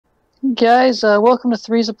Guys, welcome to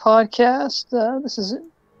Three's a Podcast. This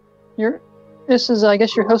is, I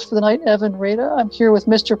guess, your host for the night, Evan Rada. I'm here with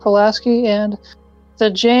Mr. Pulaski and the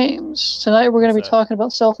James. Tonight we're going to be talking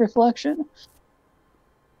about self-reflection,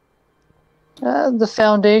 the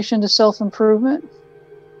foundation to self-improvement.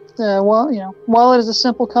 While it is a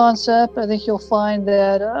simple concept, I think you'll find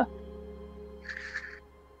that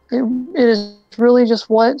it is really just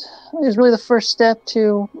what is really the first step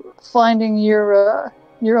to finding your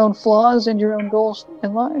own flaws and your own goals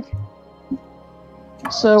in life.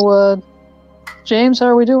 So, James, how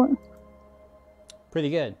are we doing?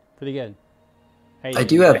 Pretty good. Hey, I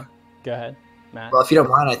do have. Go ahead, Matt. Well, if you don't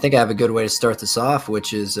mind, I think I have a good way to start this off,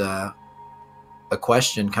 which is a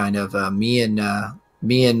question. Kind of me and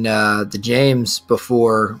the James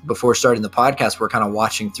before starting the podcast, we're kind of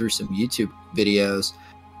watching through some YouTube videos.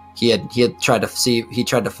 He tried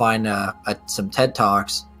to find some TED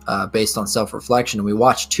Talks based on self-reflection, and we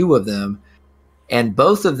watched two of them, and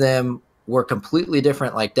both of them were completely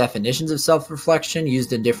different, like definitions of self-reflection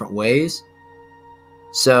used in different ways.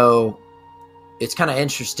 So it's kind of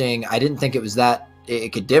interesting. I didn't think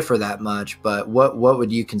it could differ that much, but what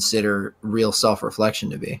would you consider real self-reflection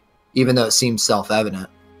to be, even though it seems self-evident?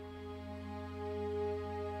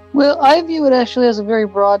 Well, I view it actually as a very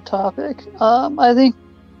broad topic. I think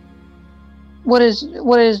what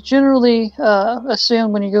is generally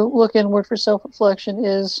assumed when you go look inward for self-reflection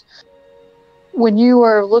is when you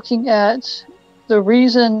are looking at the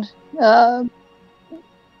reason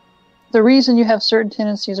you have certain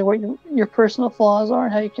tendencies, or what your personal flaws are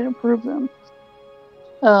and how you can improve them.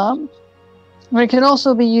 It can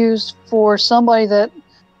also be used for somebody that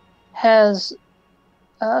has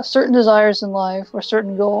certain desires in life or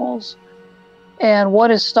certain goals, and what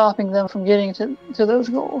is stopping them from getting to those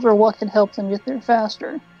goals, or what can help them get there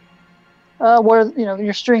faster. What are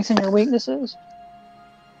your strengths and your weaknesses?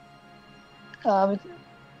 I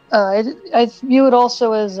view it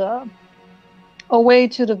also as a way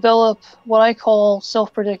to develop what I call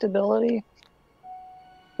self-predictability,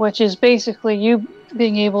 which is basically you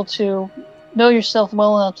being able to know yourself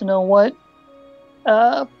well enough to know what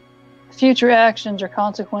future actions or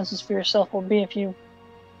consequences for yourself will be if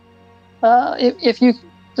you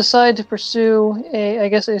decide to pursue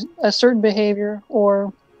a certain behavior,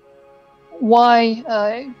 or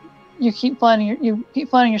why you keep finding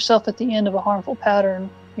yourself at the end of a harmful pattern.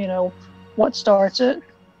 What starts it.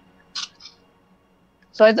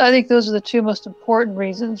 So I think those are the two most important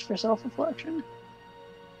reasons for self-reflection.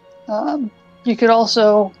 You could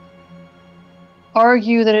also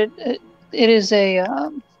argue that it is a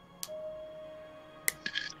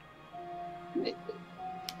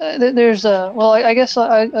there's a I guess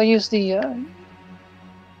I use the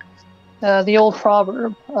old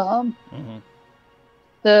proverb.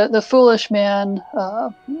 The foolish man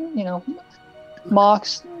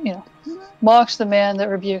mocks the man that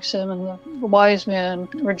rebukes him, and the wise man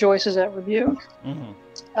rejoices at rebuke. And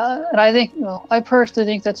I think, I personally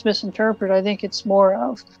think that's misinterpreted. I think it's more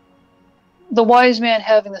of the wise man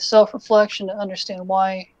having the self-reflection to understand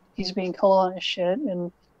why he's being called on his shit,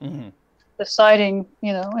 and deciding,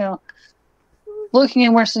 looking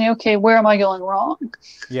inward and saying, okay, where am I going wrong?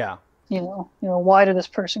 Yeah. Why did this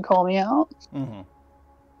person call me out?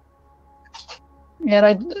 And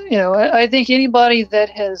I think anybody that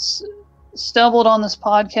has stumbled on this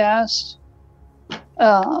podcast,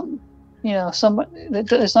 somebody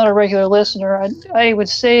that is not a regular listener, I would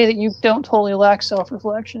say that you don't totally lack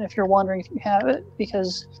self-reflection if you're wondering if you have it,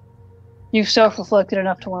 because you've self-reflected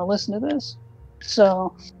enough to want to listen to this.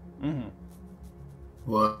 So,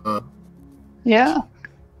 yeah,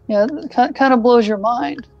 it kind of blows your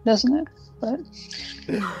mind, doesn't it? But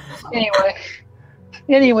anyway,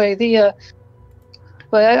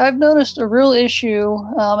 But I've noticed a real issue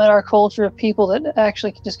in our culture of people that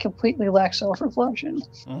actually just completely lack self-reflection.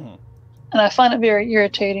 And I find it very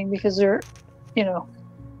irritating, because they're,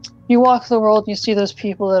 you walk the world and you see those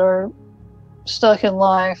people that are stuck in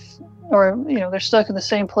life, or, they're stuck in the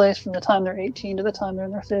same place from the time they're 18 to the time they're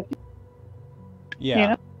in their 50s.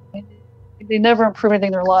 Yeah. They never improve anything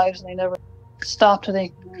in their lives, and they never stop to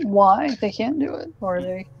think why they can't do it, or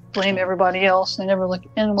they blame everybody else. They never look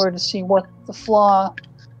inward to see what the flaw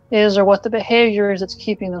is, or what the behavior is that's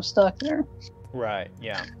keeping them stuck there. Right.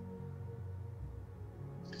 Yeah.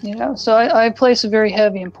 So I place a very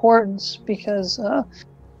heavy importance, because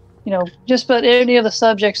just about any of the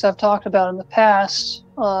subjects I've talked about in the past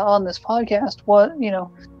on this podcast,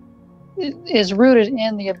 it is rooted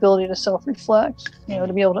in the ability to self-reflect,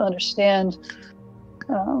 to be able to understand.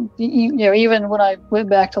 Even when I went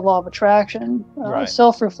back to law of attraction,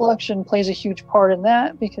 self-reflection plays a huge part in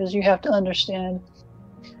that, because you have to understand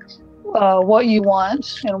what you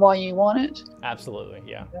want and why you want it. Absolutely,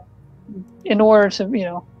 yeah. In order to be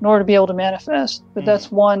able to manifest, but that's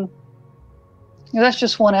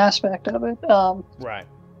just one aspect of it. Right.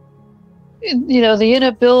 The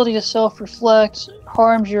inability to self-reflect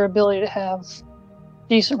harms your ability to have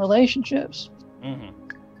decent relationships.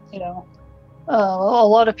 A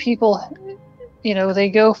lot of people, they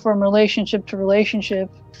go from relationship to relationship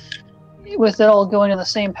with it all going in the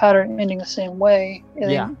same pattern, ending the same way. And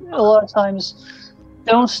they, a lot of times,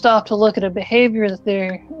 don't stop to look at a behavior that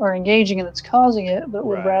they are engaging in that's causing it, but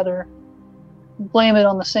would rather blame it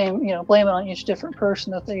on blame it on each different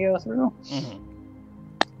person that they go through.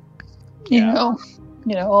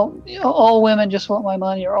 All women just want my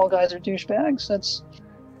money, or all guys are douchebags. That's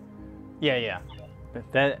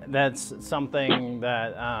that's something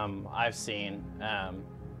that I've seen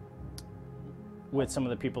with some of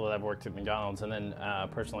the people that I've worked at McDonald's, and then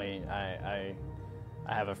personally, I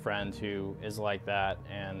have a friend who is like that,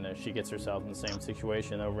 and she gets herself in the same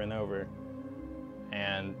situation over and over.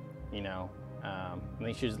 And I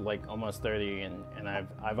think she's like almost 30, and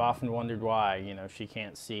I've often wondered why she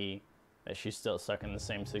can't see that she's still stuck in the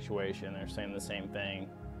same situation, or saying the same thing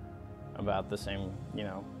about the same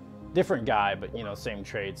different guy, but same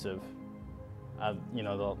traits of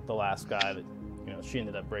the last guy that she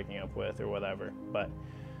ended up breaking up with or whatever. But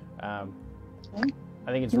I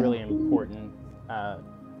think it's really important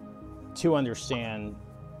to understand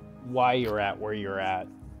why you're at where you're at,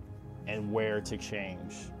 and where to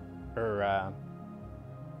change, or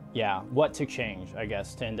what to change, I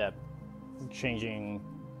guess, to end up changing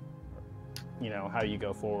how you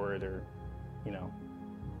go forward, or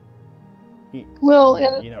I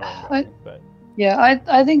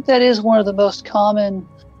think that is one of the most common,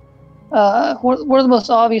 one of the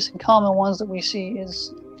most obvious and common ones that we see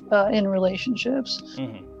is in relationships.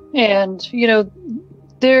 And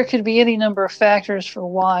there could be any number of factors for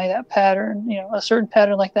why that pattern, a certain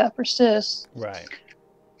pattern like that persists. Right.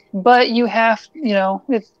 But you have,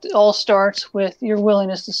 it all starts with your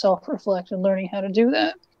willingness to self-reflect and learning how to do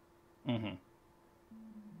that.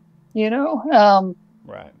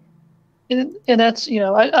 Right. And that's,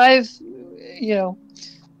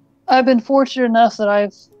 I've been fortunate enough that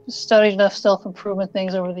I've studied enough self-improvement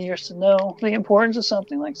things over the years to know the importance of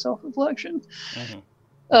something like self-reflection.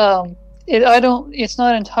 It's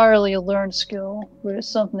not entirely a learned skill, but it's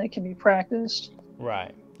something that can be practiced.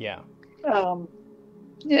 Right. Yeah.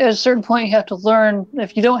 At a certain point, you have to learn.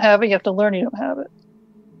 If you don't have it, you have to learn you don't have it.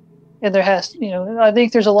 And there has, I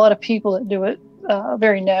think there's a lot of people that do it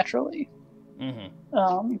very naturally.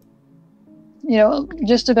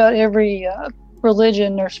 Just about every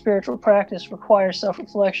religion or spiritual practice requires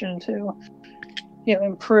self-reflection to,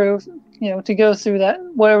 improve, to go through that,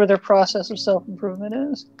 whatever their process of self-improvement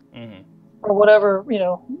is, or whatever,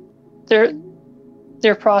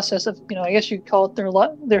 their process of, I guess you'd call it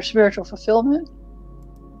their spiritual fulfillment.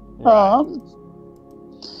 Right.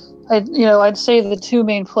 I'd say the two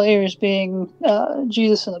main players being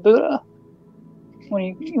Jesus and the Buddha.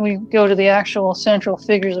 When we go to the actual central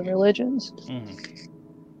figures of religions,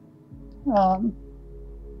 I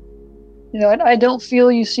don't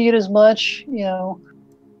feel you see it as much. Well,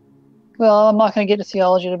 I'm not going to get into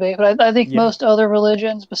theology debate, but I think most other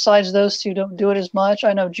religions besides those two don't do it as much.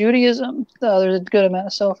 I know Judaism, there's a good amount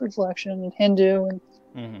of self-reflection, and Hindu,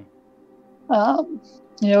 and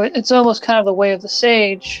it's almost kind of the way of the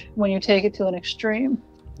sage when you take it to an extreme.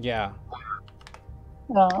 Yeah.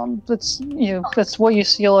 That's what you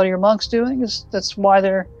see a lot of your monks doing. That's why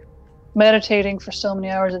they're meditating for so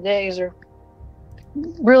many hours a day. Is they're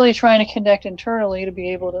really trying to connect internally to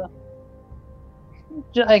be able to,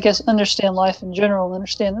 I guess, understand life in general and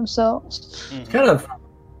understand themselves. Kind of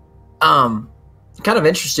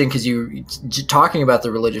interesting, because you talking about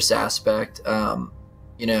the religious aspect. Not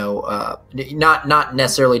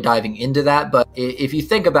necessarily diving into that, but if you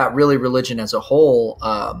think about really religion as a whole,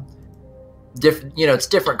 it's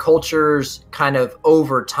different cultures kind of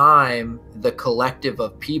over time, the collective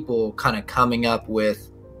of people kind of coming up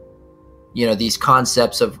with, these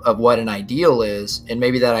concepts of what an ideal is, and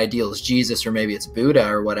maybe that ideal is Jesus, or maybe it's Buddha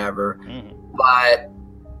or whatever. But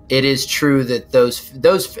it is true that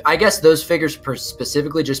those I guess those figures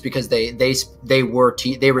specifically, just because they were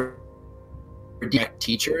direct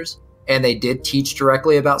teachers, and they did teach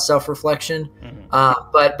directly about self-reflection.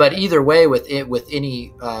 But either way, with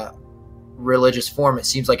any religious form, it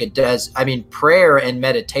seems like it does. I mean, prayer and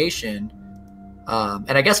meditation,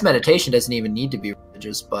 and I guess meditation doesn't even need to be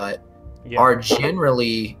religious, but are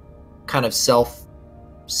generally kind of self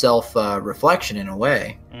reflection in a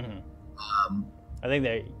way. I think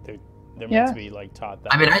they're meant to be like taught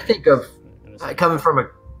that. I mean, I think of coming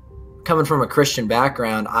coming from a Christian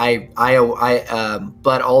background,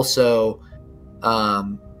 but also,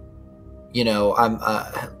 you know, I'm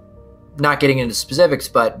not getting into specifics,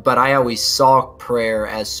 but I always saw prayer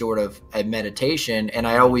as sort of a meditation, and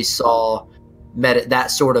I always saw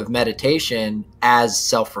that sort of meditation as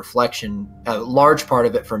self-reflection. A large part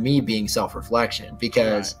of it for me being self-reflection,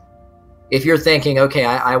 because if you're thinking, okay,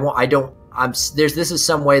 this is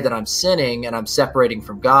some way that I'm sinning and I'm separating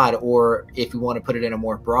from God, or if you want to put it in a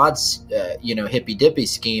more broad, hippy dippy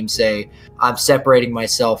scheme, say I'm separating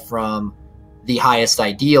myself from the highest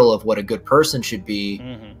ideal of what a good person should be,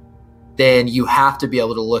 then you have to be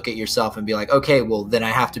able to look at yourself and be like, okay, well then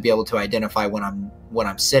I have to be able to identify when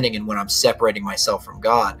I'm sinning and when I'm separating myself from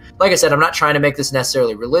God. Like I said, I'm not trying to make this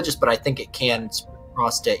necessarily religious, but I think it can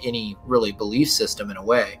cross to any really belief system in a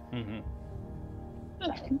way.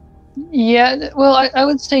 Yeah, well, I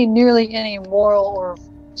would say nearly any moral or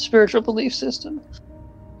spiritual belief system.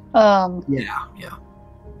 Yeah.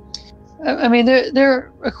 I mean,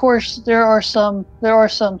 there of course there are some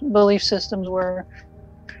belief systems where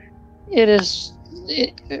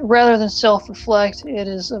rather than self-reflect, it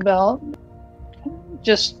is about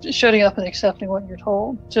just shutting up and accepting what you're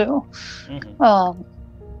told too. But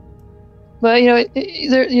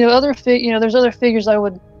there's other figures I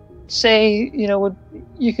would say,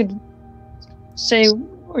 you could say,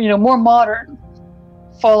 more modern,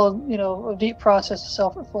 follow, a deep process of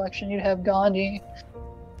self-reflection. You'd have Gandhi.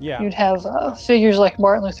 Yeah. You'd have figures like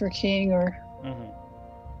Martin Luther King, or,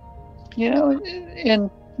 and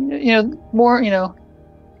more,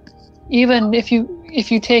 even if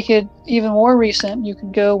you take it even more recent, you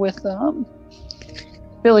could go with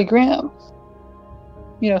Billy Graham.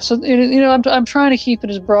 So I'm trying to keep it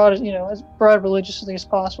as broad religiously as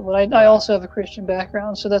possible. But I also have a Christian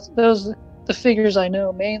background, so those are the figures I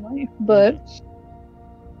know mainly. But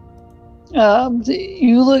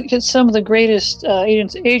you look at some of the greatest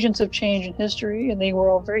agents of change in history, and they were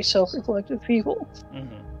all very self-reflective people.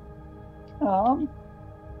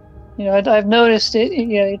 I've noticed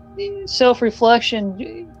it.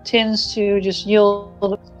 Self-reflection tends to just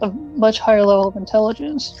yield a much higher level of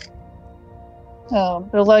intelligence.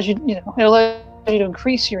 It allows you, to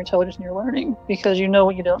increase your intelligence in your learning, because you know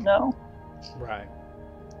what you don't know. Right.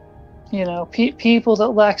 People that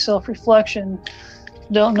lack self-reflection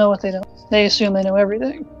don't know what they don't. They assume they know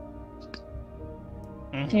everything.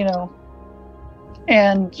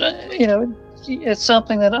 And it's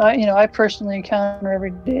something that I personally encounter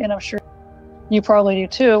every day, and I'm sure you probably do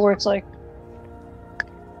too, where it's like,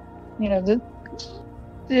 it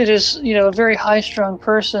is, a very high-strung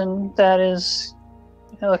person that is,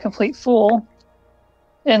 a complete fool,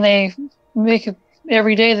 and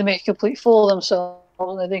every day they make a complete fool of themselves,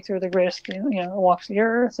 and they think they're the greatest thing, that walks the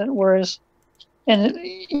earth. And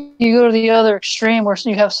you go to the other extreme, where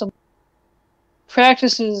you have some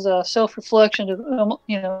practices self-reflection to,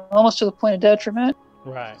 almost to the point of detriment.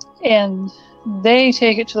 Right. And they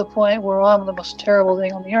take it to the point where I'm the most terrible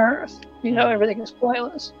thing on the earth. Everything is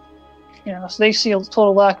pointless. So they see a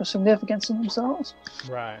total lack of significance in themselves.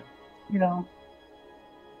 Right.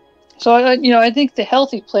 So I think the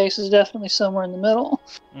healthy place is definitely somewhere in the middle.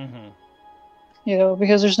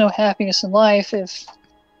 Because there's no happiness in life if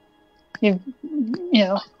you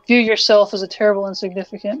view yourself as a terrible,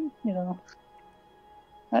 insignificant,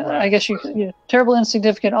 I guess terrible,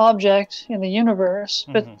 insignificant object in the universe,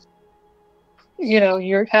 but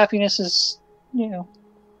your happiness is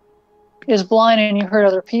blind, and you hurt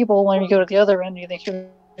other people. When you go to the other end, you think you're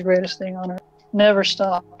the greatest thing on earth. Never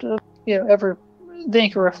stop to ever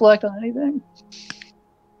think or reflect on anything.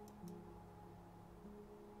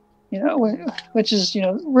 Which is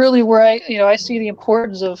really where I see the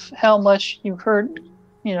importance of how much you hurt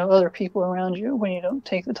other people around you when you don't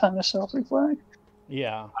take the time to self-reflect.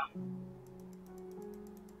 Yeah.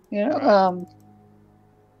 Right.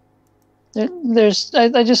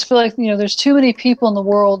 I just feel like there's too many people in the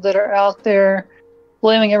world that are out there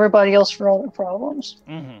blaming everybody else for all their problems.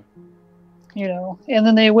 And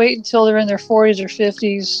then they wait until they're in their 40s or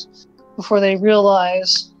 50s before they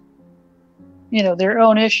realize their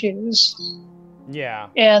own issues. Yeah.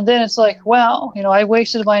 And then it's like, wow, I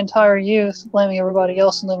wasted my entire youth blaming everybody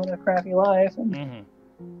else and living a crappy life. And,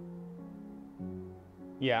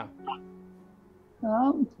 yeah.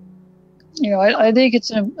 I think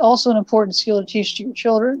it's also an important skill to teach to your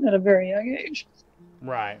children at a very young age.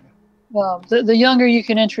 Right. The younger you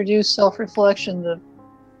can introduce self-reflection, the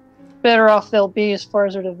better off they'll be as far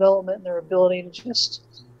as their development and their ability to just,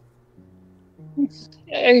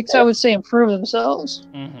 I would say, improve themselves.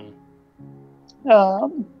 I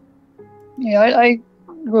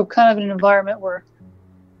grew up kind of in an environment where,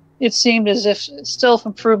 it seemed as if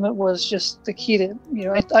self-improvement was just the key to,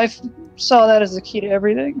 I saw that as the key to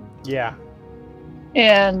everything. Yeah.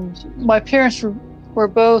 And my parents were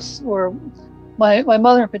both, or my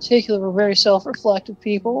mother in particular, were very self-reflective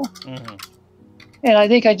people. Mm-hmm. And I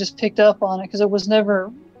think I just picked up on it because it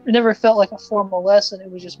never felt like a formal lesson.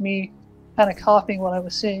 It was just me kind of copying what I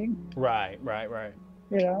was seeing. Right.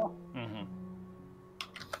 Mm-hmm.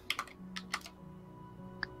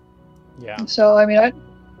 Yeah. So I mean,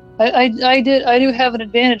 I do have an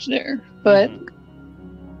advantage there, but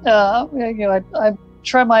I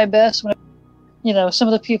try my best when some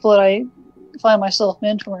of the people that I find myself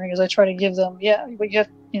mentoring is I try to give them but you have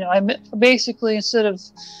I basically, instead of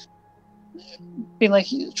being like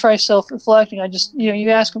try self-reflecting, I just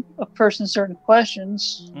you ask a person certain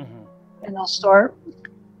questions, and they'll start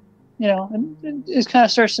and it kind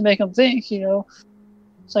of starts to make them think.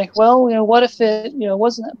 It's like, well, what if it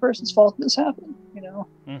wasn't that person's fault that this happened?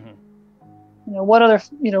 What other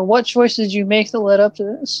what choices did you make that led up to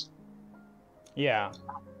this? Yeah.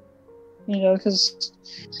 Because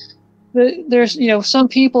there's some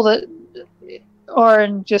people that are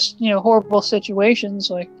in just horrible situations.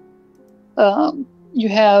 Like you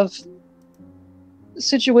have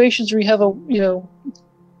situations where you have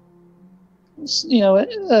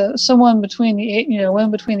someone between the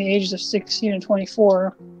women between the ages of 16 and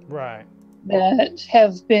 24, right, that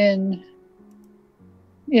have been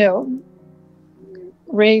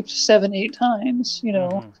raped 7-8 times,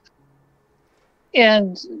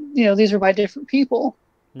 and these are by different people,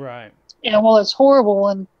 right. And while it's horrible,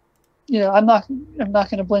 and I'm not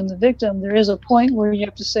going to blame the victim, there is a point where you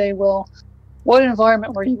have to say, well, what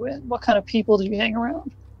environment were you in? What kind of people did you hang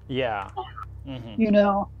around? Yeah.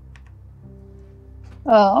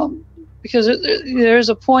 Because there's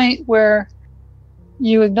a point where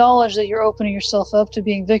you acknowledge that you're opening yourself up to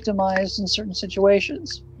being victimized in certain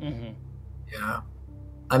situations. Yeah,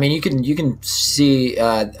 I mean, you can see.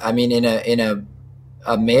 I mean, in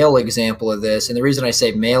a male example of this, and the reason I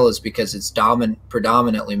say male is because it's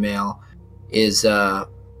predominantly male. Is we all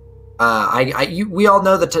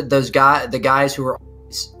know that the guys who are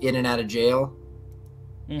in and out of jail,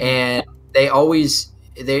 and they always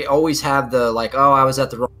have the like, oh, I was at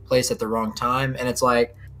the wrong place at the wrong time, and it's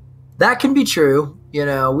like that can be true. We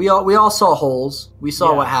all saw holes. We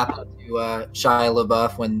saw what happened to Shia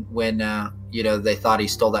LaBeouf when they thought he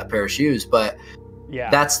stole that pair of shoes, but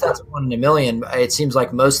that's 1 in a million. It seems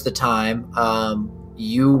like most of the time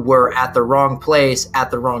you were at the wrong place at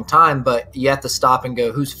the wrong time, but you have to stop and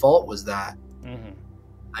go, whose fault was that?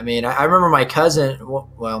 I mean, I remember my cousin.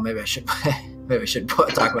 Well, maybe I should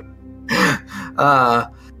talk about it.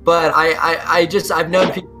 But I've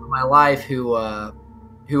known people in my life who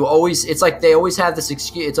always, it's like they always have this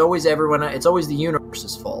excuse. It's always the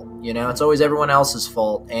universe's fault. It's always everyone else's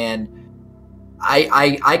fault. And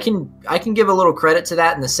I can give a little credit to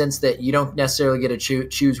that in the sense that you don't necessarily get to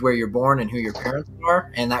choose where you're born and who your parents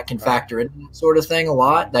are. And that can factor into that sort of thing a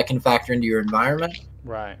lot. That can factor into your environment.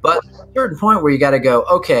 Right. But at a certain point where you got to go,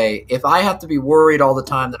 okay, if I have to be worried all the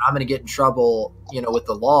time that I'm going to get in trouble, with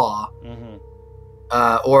the law,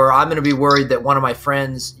 or I'm going to be worried that one of my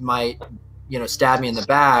friends might, stab me in the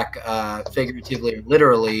back, figuratively or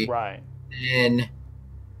literally, right? And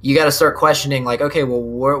you got to start questioning, like, okay, well,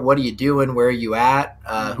 what are you doing? Where are you at?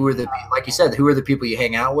 Who are like you said, who are the people you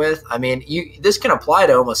hang out with? I mean, this can apply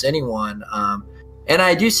to almost anyone. And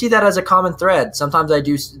I do see that as a common thread. Sometimes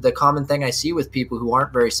the common thing I see with people who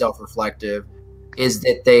aren't very self-reflective is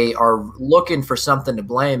that they are looking for something to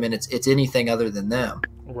blame, and it's anything other than them.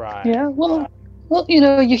 Right. Yeah. Well,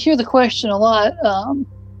 you hear the question a lot.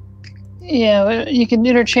 You can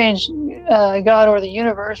interchange God or the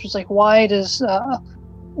universe. It's like, why does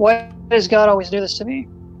God always do this to me?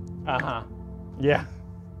 Yeah.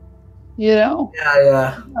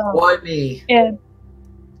 Yeah. Why me?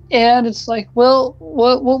 And it's like, well,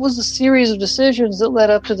 what was the series of decisions that led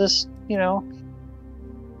up to this?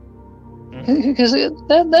 Because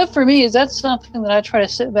that for me that's something that I try to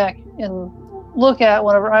sit back and look at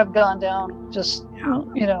whenever I've gone down. Just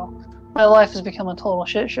my life has become a total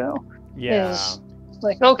shit show. Yeah. It's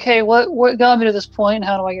like, okay, what got me to this point, and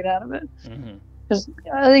how do I get out of it? Because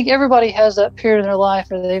I think everybody has that period in their life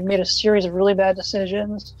where they've made a series of really bad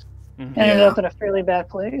decisions and ended up in a fairly bad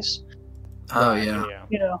place. Oh yeah.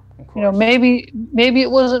 Maybe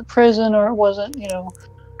it wasn't prison, or it wasn't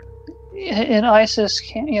an ISIS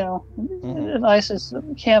camp, an ISIS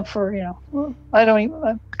camp for I don't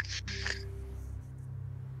even.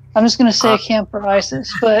 I'm just gonna say a camp for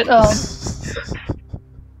ISIS, but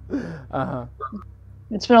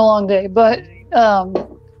it's been a long day. But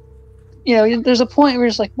there's a point where you're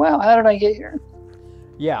just like, wow, how did I get here?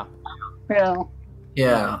 Yeah. You know.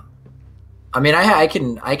 Yeah. I mean, I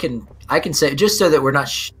can say, just so that we're not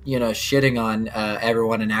shitting on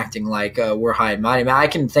everyone and acting like we're high and mighty. I mean, I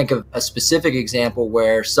can think of a specific example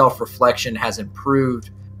where self-reflection has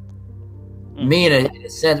improved me in a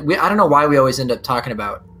sense. I don't know why we always end up talking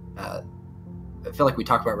about. I feel like we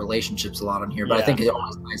talk about relationships a lot on here, but I think it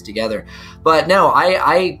always ties together. But no,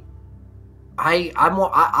 I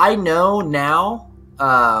know now,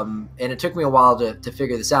 and it took me a while to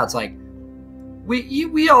figure this out. It's like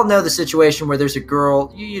we all know the situation where there's a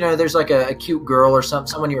girl, there's like a cute girl or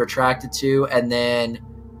someone you're attracted to,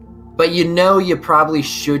 but you probably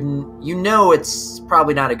shouldn't. It's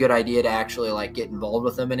probably not a good idea to actually like get involved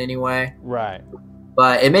with them in any way. Right.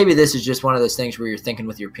 But maybe this is just one of those things where you're thinking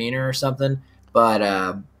with your peener or something. But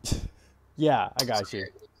yeah, I got you.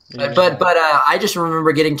 But I just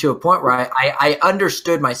remember getting to a point where I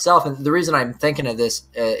understood myself, and the reason I'm thinking of this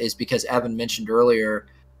is because Evan mentioned earlier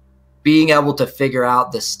being able to figure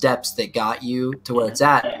out the steps that got you to where it's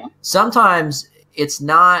at. Sometimes it's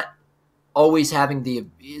not always having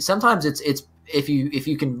sometimes it's if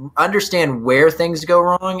you can understand where things go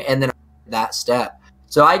wrong and then that step.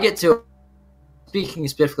 So I get to speaking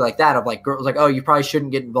specifically like that of like girls like, oh, you probably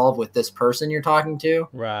shouldn't get involved with this person you're talking to.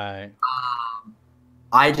 Right.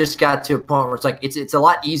 I just got to a point where it's like it's a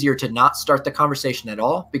lot easier to not start the conversation at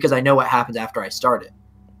all because I know what happens after I start it.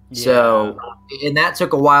 Yeah. So, and that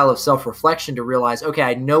took a while of self-reflection to realize, okay,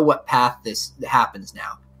 I know what path this happens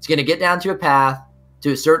now. It's going to get down to a path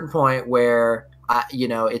to a certain point where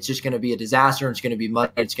it's just going to be a disaster and it's going to be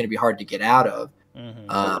muddy. It's going to be hard to get out of,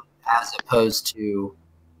 as opposed to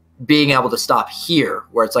being able to stop here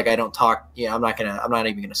where it's like, I don't talk, I'm not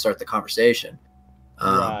even going to start the conversation.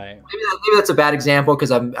 Right. Maybe that's a bad example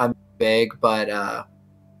because I'm vague, but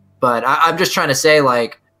I'm just trying to say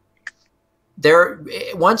like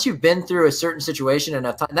once you've been through a certain situation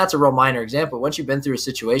enough time, that's a real minor example. Once you've been through a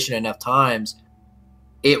situation enough times,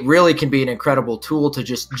 it really can be an incredible tool to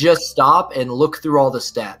just stop and look through all the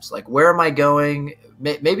steps. Like, where am I going?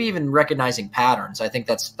 Maybe even recognizing patterns. I think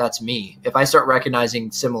that's me. If I start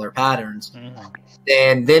recognizing similar patterns,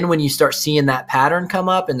 then when you start seeing that pattern come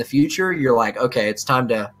up in the future, you're like, okay, it's time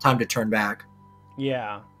to turn back.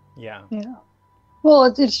 Yeah. Well,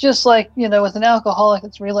 it's just like, with an alcoholic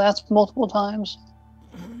that's relapsed multiple times.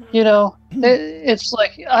 It's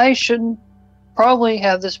like, I shouldn't probably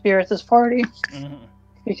have this beer at this party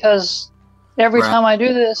because every time I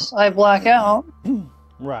do this, I black out.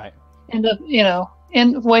 Right. End up,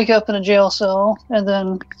 wake up in a jail cell, and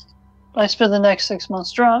then I spend the next 6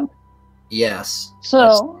 months drunk. Yes.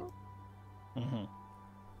 So,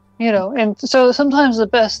 and so sometimes the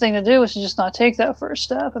best thing to do is to just not take that first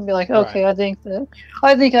step and be like, okay, I think I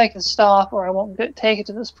can stop, or I won't take it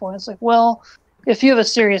to this point. It's like, well, if you have a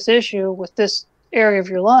serious issue with this area of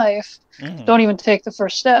your life, don't even take the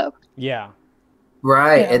first step. Yeah.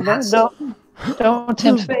 Right. And don't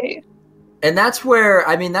tempt fate. And that's where,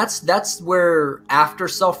 that's where after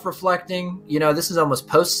self-reflecting, this is almost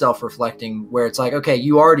post self-reflecting, where it's like, okay,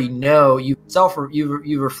 you already know you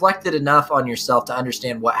reflected enough on yourself to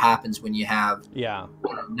understand what happens when you have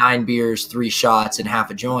 9 beers, 3 shots, and half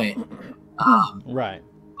a joint. Right.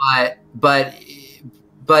 But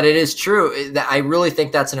it is true that I really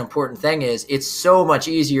think that's an important thing. Is it's so much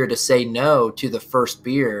easier to say no to the first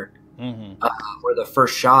beer. Or the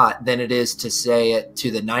first shot than it is to say it to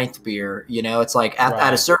the 9th beer. It's like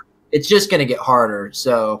at a certain, it's just going to get harder.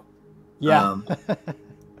 So, yeah,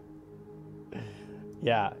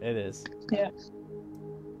 yeah, it is. Yeah.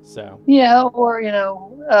 So, yeah. Or,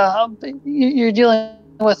 you're dealing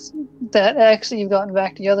with that ex that you've gotten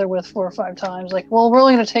back together with 4 or 5 times. Like, well, we're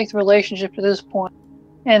only going to take the relationship to this point.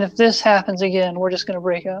 And if this happens again, we're just going to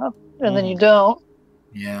break up. And then you don't.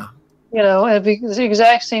 Yeah. The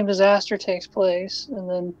exact same disaster takes place,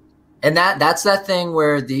 and that's that thing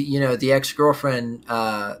where the ex-girlfriend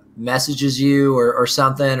messages you or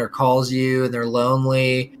something, or calls you, and they're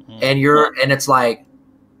lonely, and it's like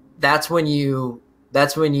that's when you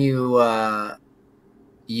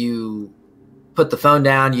you put the phone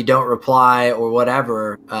down, you don't reply or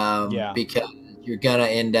whatever, because you're gonna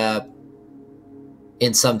end up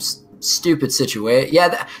in some stupid situation.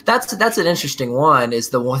 Yeah, that's an interesting one. Is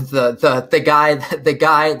the one the guy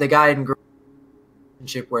in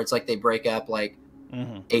relationship where it's like they break up like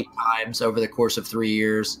 8 times over the course of 3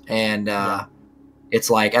 years, and it's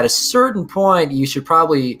like at a certain point you should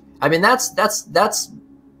probably. They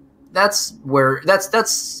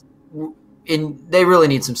really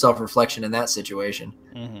need some self-reflection in that situation.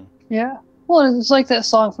 Yeah, well, it's like that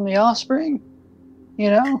song from The Offspring,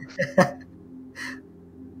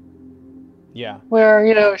 Yeah. Where,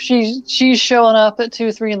 you know, she's showing up at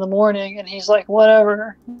 2, 3 in the morning, and he's like,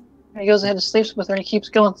 whatever. And he goes ahead and sleeps with her, and he keeps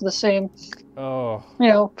going through the same, Oh. you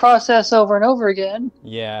know, process over and over again.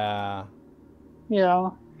 Yeah. You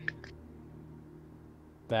know.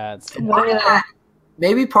 That's. But, you know,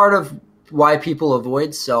 maybe part of why people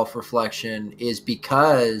avoid self-reflection is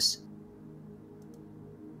because,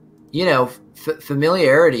 you know,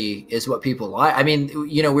 familiarity is what people like. I mean,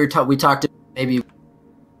 you know, we talked maybe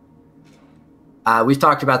we've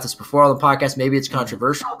talked about this before on the podcast. Maybe it's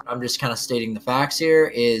controversial, but I'm just kind of stating the facts here.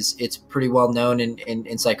 Is it's pretty well known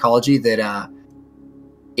in psychology that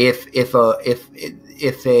if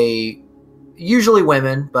a usually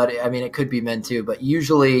women, but I mean it could be men too, but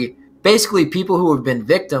usually basically people who have been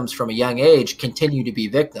victims from a young age continue to be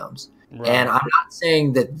victims. Right. And I'm not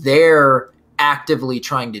saying that they're actively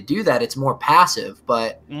trying to do that. It's more passive,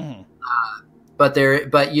 but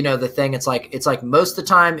but you know, the thing, it's like most of the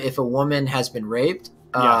time, if a woman has been raped,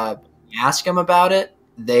 you ask them about it,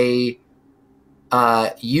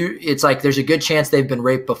 it's like there's a good chance they've been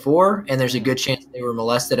raped before, and there's a good chance they were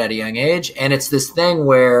molested at a young age. And it's this thing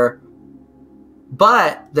where,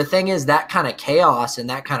 but the thing is, that kind of chaos and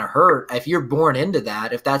that kind of hurt, if you're born into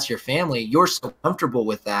that, if that's your family, you're so comfortable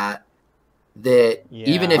with that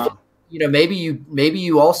even if, you know, maybe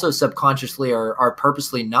you also subconsciously are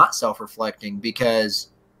purposely not self-reflecting because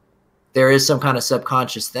there is some kind of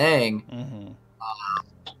subconscious thing,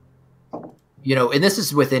 you know, and this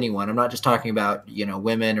is with anyone. I'm not just talking about, you know,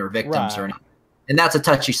 women or victims or anything. And that's a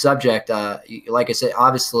touchy subject. Like I said,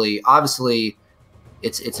 obviously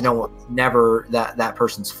it's never that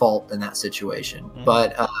person's fault in that situation.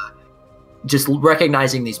 But just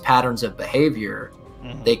recognizing these patterns of behavior,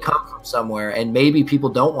 they come from somewhere, and maybe people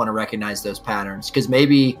don't want to recognize those patterns because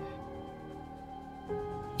maybe,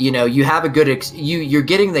 you know, you have a good you're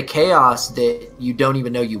getting the chaos that you don't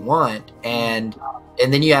even know you want, and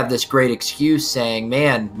then you have this great excuse saying,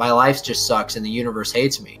 man, my life just sucks and the universe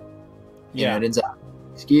hates me. You know, it ends up being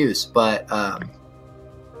an excuse. But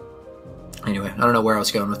anyway, I don't know where I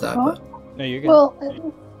was going with that. But no, you're good. Well,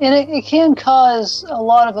 and it can cause a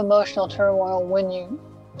lot of emotional turmoil when you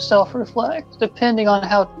self-reflect, depending on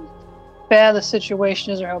how bad the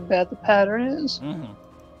situation is or how bad the pattern is.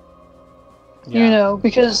 You know,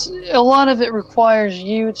 because a lot of it requires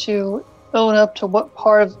you to own up to what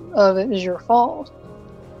part of it is your fault,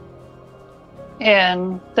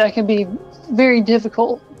 and that can be very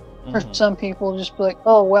difficult for some people. Just be like,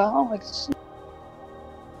 oh wow, like,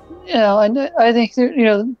 you know, I think there, you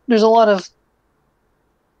know, there's a lot of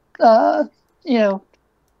you know,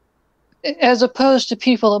 as opposed to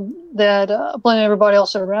people that blame everybody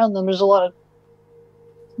else around them, there's a lot of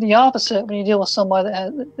the opposite when you deal with somebody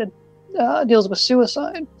that deals with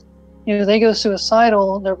suicide. You know, they go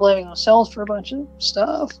suicidal and they're blaming themselves for a bunch of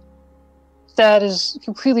stuff that is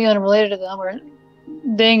completely unrelated to them, or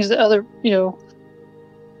things that other, you know,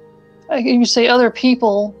 you say other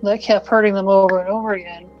people that kept hurting them over and over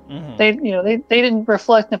again. They didn't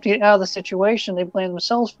reflect enough to get out of the situation. They blame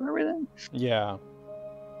themselves for everything. Yeah.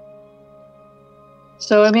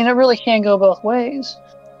 So, I mean, it really can go both ways.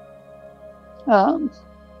 But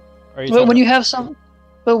when you have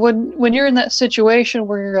when you're in that situation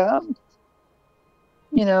where you're,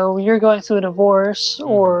 you know, you're going through a divorce,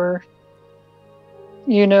 or,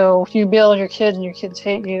 you know, you bail on your kids and your kids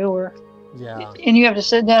hate you, or, and you have to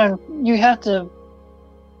sit down and you have to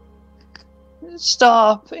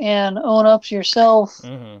stop and own up to yourself,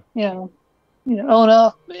 you know, own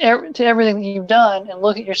up to everything that you've done and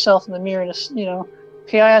look at yourself in the mirror and, you know,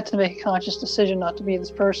 okay, I have to make a conscious decision not to be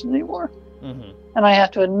this person anymore. And I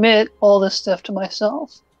have to admit all this stuff to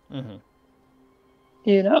myself.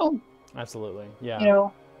 You know? Absolutely. Yeah. You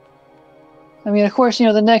know? I mean, of course, you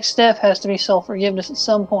know, the next step has to be self-forgiveness at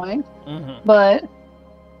some point. But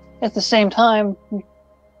at the same time,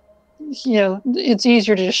 you know, it's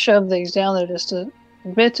easier to just shove things down than it is to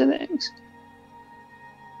admit to things.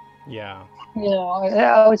 Yeah. You know,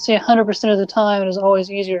 I would say 100% of the time it is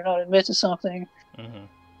always easier to not admit to something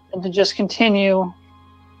than to just continue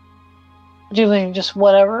doing just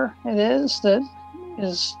whatever it is that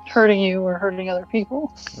is hurting you or hurting other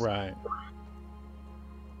people. Right.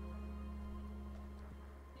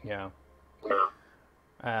 Yeah.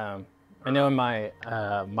 I know in my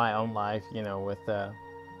my own life, you know, with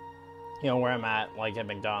you know, where I'm at, like at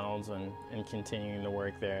McDonald's and continuing to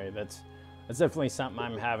work there, that's definitely something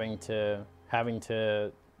I'm having to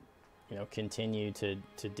you know, continue to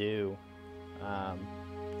do.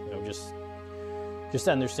 You know, just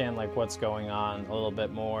to understand like what's going on a little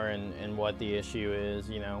bit more and what the issue is,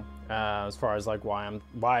 you know, as far as like why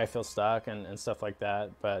I feel stuck and stuff like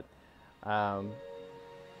that. But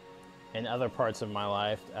in other parts of my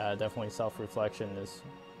life, definitely self-reflection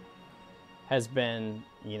has been,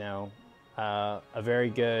 you know, a very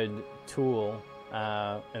good tool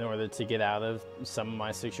in order to get out of some of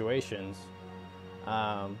my situations.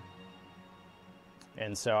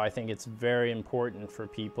 And so I think it's very important for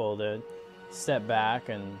people to step back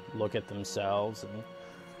and look at themselves and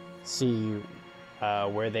see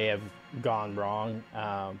where they have gone wrong,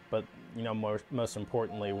 but you know, most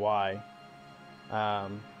importantly, why.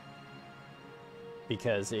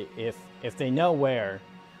 Because if they know where,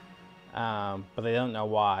 but they don't know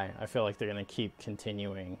why, I feel like they're going to keep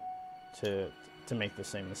continuing to make the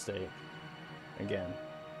same mistake again.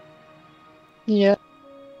 Yeah.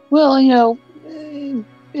 Well, you know,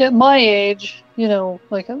 at my age, you know,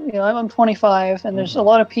 like, you know, I'm 25, and there's a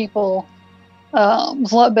lot of people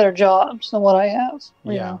with a lot better jobs than what I have.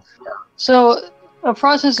 You know? So a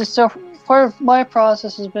process of part of my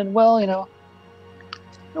process has been, well, you know,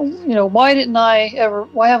 why haven't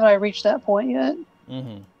I reached that point yet?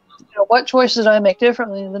 You know, what choices did I make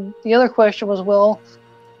differently? And then the other question was, well,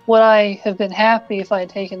 would I have been happy if I had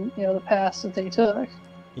taken, you know, the path that they took?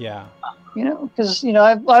 Yeah. You know, because, you know,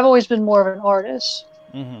 I've always been more of an artist,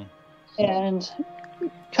 and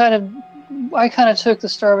I kind of took the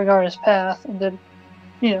starving artist path and did,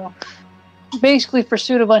 you know, basically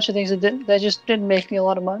pursued a bunch of things that just didn't make me a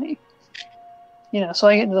lot of money. You know, so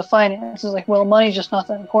I get into the finances, like, well, money's just not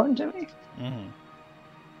that important to me.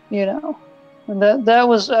 You know, and that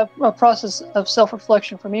was a process of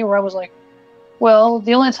self-reflection for me, where I was like, well,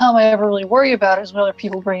 the only time I ever really worry about it is when other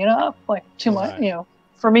people bring it up, like, to my, you know.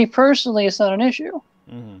 For me personally, it's not an issue.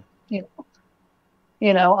 You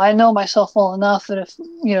know, I know myself well enough that if,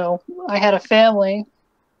 you know, I had a family,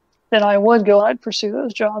 then I would go and I'd pursue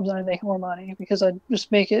those jobs and I'd make more money, because I'd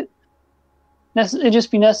just make it'd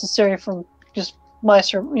just be necessary for just my,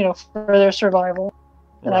 you know, for their survival,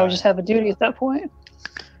 and I would just have a duty at that point.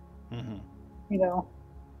 You know,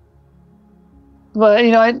 but,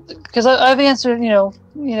 you know, because I've answered, you know,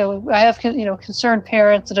 I have, you know, concerned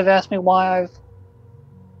parents that have asked me why I've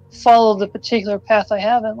follow the particular path I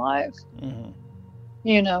have in life.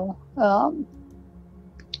 You know,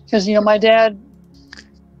 because, you know, my dad,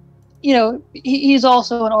 you know, he's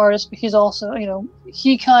also an artist, but he's also, you know,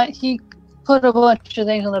 he put a bunch of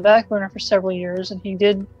things on the back burner for several years, and he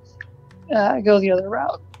did go the other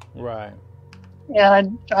route. Right.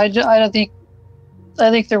 And I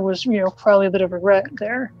think there was, you know, probably a bit of regret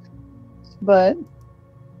there, but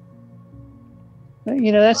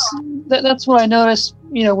you know, that's what I noticed.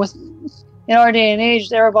 You know, in our day and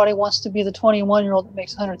age, everybody wants to be the 21-year-old that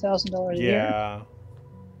makes $100,000 a year.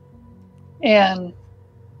 And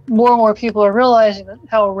more people are realizing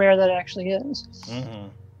how rare that actually is.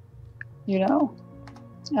 You know,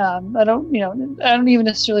 I don't even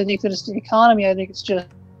necessarily think that it's the economy. I think it's just,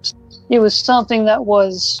 it was something that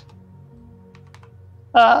was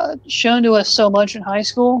shown to us so much in high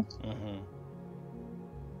school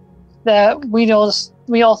that we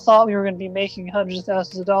all thought we were going to be making hundreds of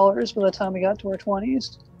thousands of dollars by the time we got to our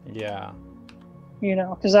 20s. Yeah. You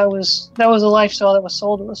know, because that was the lifestyle that was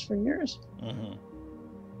sold to us for years.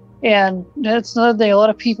 And that's another thing. A lot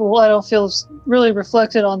of people, I don't feel, is really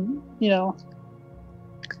reflected on, you know,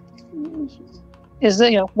 is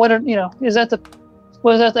that, you know, was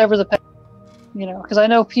that ever the path? You know, because I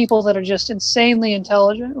know people that are just insanely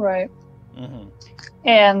intelligent, right?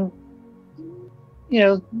 And, you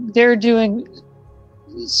know, they're doing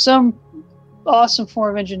some awesome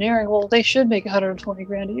form of engineering. Well, they should make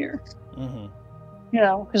 $120,000 a year. You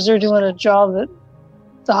know, because they're doing a job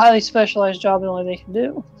the highly specialized job that only they can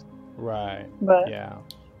do. Right. But yeah.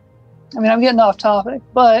 I mean, I'm getting off topic,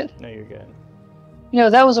 but no, you're good. You know,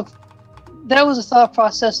 that was a thought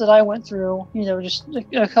process that I went through, you know, just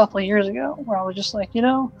a couple of years ago, where I was just like, you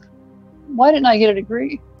know, why didn't I get a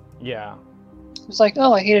degree? Yeah. It's like,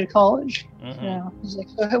 oh, I hated college. You know, it's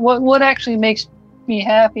like, what actually makes me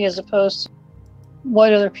happy, as opposed to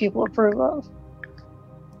what other people approve of?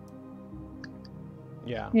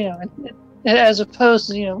 Yeah. You know, as opposed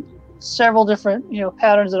to, you know, several different, you know,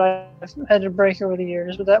 patterns that I've had to break over the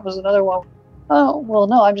years. But that was another one. Oh, well,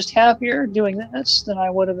 no, I'm just happier doing this than I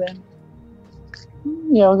would have been,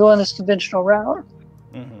 you know, going this conventional route.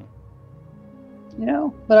 You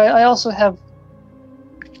know, but I also have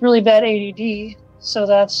really bad ADD, so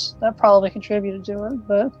that probably contributed to it.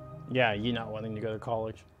 But yeah, you not wanting to go to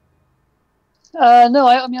college? No,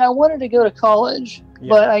 I mean, I wanted to go to college,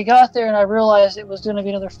 but I got there and I realized it was going to be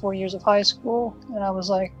another 4 years of high school, and I was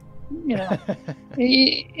like, you know,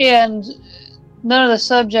 and none of the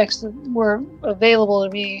subjects that were available to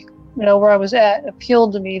me, you know, where I was at,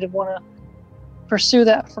 appealed to me to want to pursue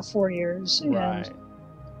that for 4 years. Right.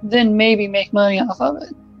 then maybe make money off of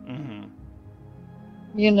it.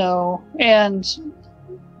 You know, and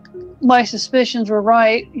my suspicions were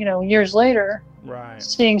right, you know, years later. Right.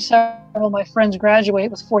 Seeing several of my friends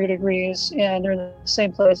graduate with 40 degrees and they're in the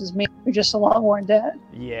same place as me, they're just a lot more in debt.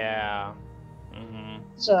 Yeah.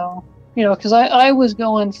 So, you know, because I was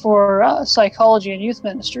going for psychology and youth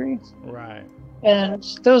ministry. Right. And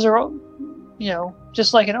those are, you know,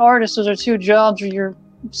 just like an artist, those are two jobs where you're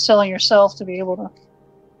selling yourself to be able to,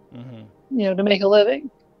 you know, to make a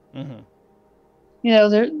living.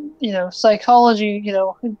 You know, psychology, you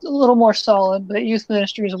know, a little more solid, but youth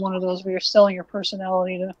ministry is one of those where you're selling your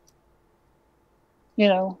personality to, you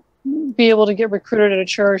know, be able to get recruited at a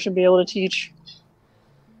church and be able to teach,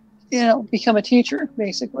 you know, become a teacher,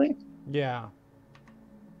 basically. Yeah.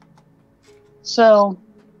 So,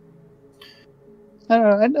 I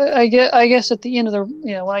don't know. I guess at the end of the,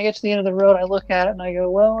 you know, when I get to the end of the road, I look at it and I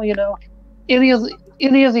go, well, you know, any of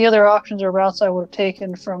the other options or routes I would have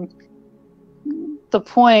taken from the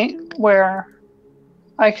point where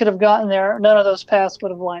I could have gotten there, none of those paths would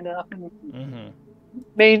have lined up and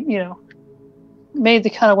made the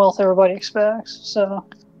kind of wealth everybody expects. So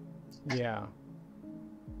yeah.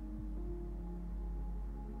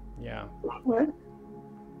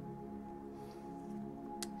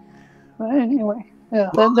 But anyway, yeah,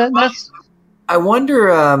 that's. I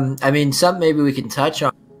wonder. I mean, something maybe we can touch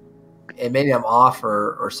on. And maybe I'm off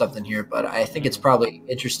or something here, but I think it's probably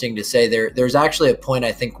interesting to say there's actually a point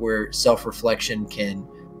I think where self-reflection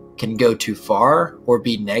can go too far or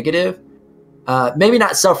be negative. Maybe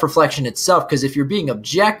not self-reflection itself, because if you're being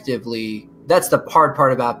objectively, that's the hard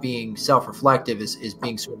part about being self-reflective is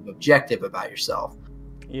being sort of objective about yourself.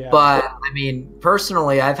 Yeah. But I mean,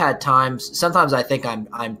 personally, I've had times. Sometimes I think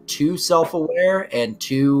I'm too self-aware and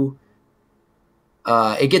too.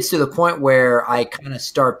 It gets to the point where I kind of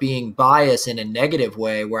start being biased in a negative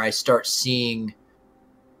way, where I start seeing.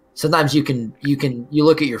 Sometimes you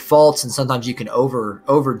look at your faults, and sometimes you can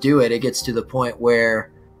overdo it. It gets to the point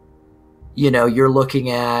where, you know, you're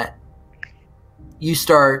looking at. You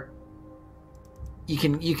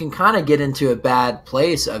can kind of get into a bad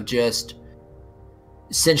place of just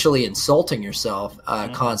essentially insulting yourself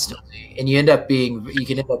constantly, and you can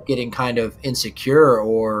end up getting kind of insecure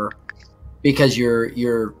or. Because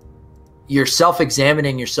you're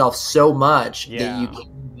self-examining yourself so much that you can't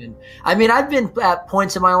even. I mean, I've been at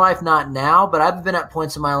points in my life, not now, but I've been at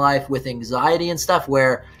points in my life with anxiety and stuff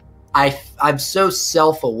where I'm so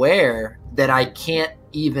self-aware that I can't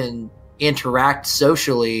even interact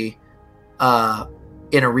socially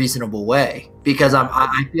in a reasonable way because I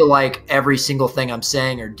feel like every single thing I'm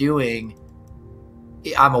saying or doing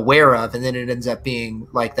I'm aware of, and then it ends up being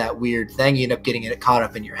like that weird thing. You end up getting it caught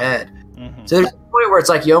up in your head. So there's a point where it's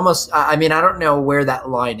like you almost, I mean, I don't know where that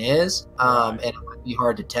line is, and it might be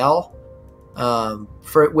hard to tell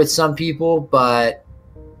with some people, but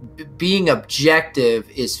being objective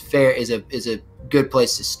is a good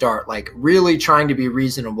place to start, like really trying to be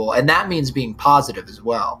reasonable. And that means being positive as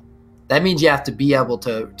well. That means you have to be able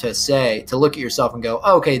to look at yourself and go,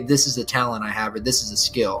 oh, okay, this is a talent I have, or this is a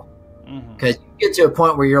skill. Because you get to a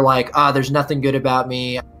point where you're like, oh, there's nothing good about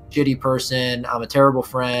me. Shitty person, I'm a terrible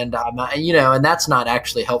friend, I'm not, you know, and that's not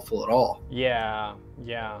actually helpful at all. Yeah.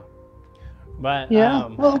 But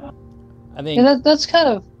well, I think that's kind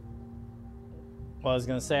of. Well, I was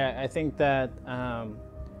gonna say, I think that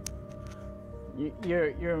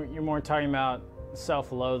you're more talking about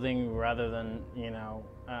self-loathing rather than, you know,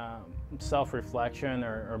 self-reflection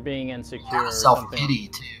or being insecure. Or self-pity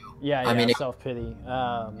too. Yeah, I mean, self-pity,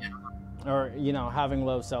 or, you know, having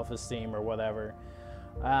low self-esteem or whatever.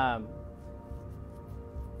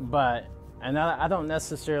 But I don't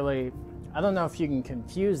know if you can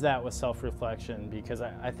confuse that with self-reflection, because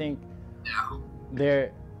I think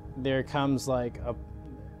there comes like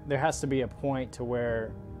there has to be a point to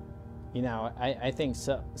where, you know, I think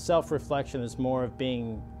self-reflection is more of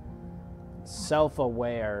being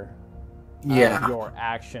self-aware of your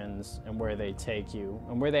actions and where they take you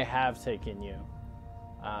and where they have taken you,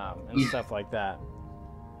 and stuff like that.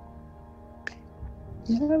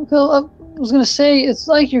 Yeah, well, I was going to say, it's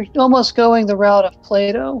like you're almost going the route of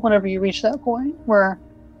Plato whenever you reach that point where,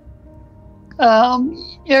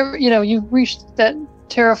 you know, you've reached that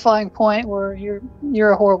terrifying point where you're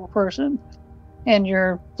a horrible person and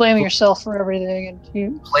you're blaming yourself for everything, and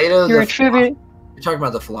you're attributing. You're talking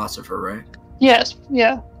about the philosopher, right? Yes,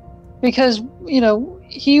 yeah, because, you know,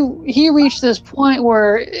 he reached this point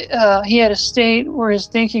where he had a state where his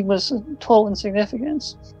thinking was total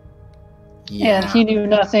insignificance. Yeah. And he knew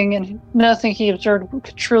nothing, and nothing he observed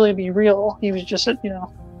could truly be real. He was just, you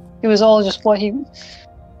know, it was all just what he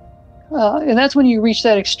And that's when you reach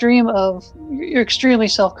that extreme of you're extremely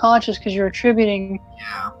self-conscious because you're attributing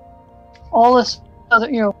all this other,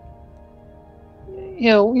 you're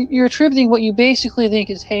attributing what you basically think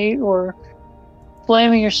is hate or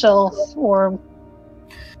blaming yourself or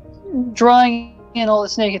drawing in all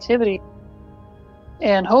this negativity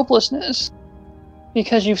and hopelessness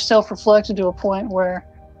because you've self-reflected to a point where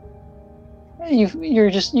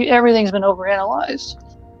everything's been overanalyzed.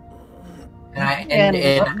 I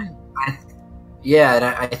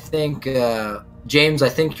think James, I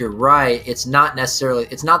think you're right. It's not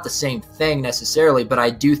the same thing necessarily, but I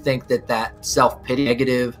do think that self-pity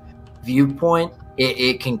negative viewpoint,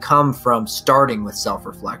 it can come from starting with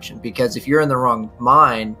self-reflection, because if you're in the wrong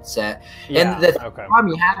mindset, and the problem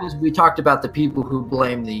you have is we talked about the people who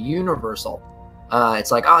blame the universal.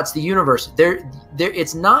 It's like, it's the universe.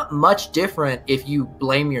 It's not much different if you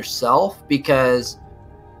blame yourself, because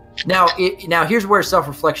now here's where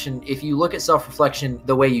self-reflection, if you look at self-reflection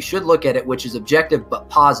the way you should look at it, which is objective but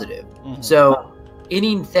positive. Mm-hmm. So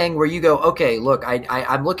anything where you go, okay, look,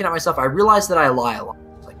 I'm looking at myself, I realize that I lie a lot.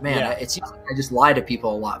 It's like, man, it seems like I just lie to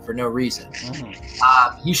people a lot for no reason.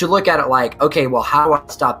 Mm-hmm. You should look at it like, okay, well, how do I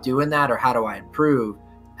stop doing that, or how do I improve?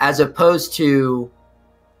 As opposed to,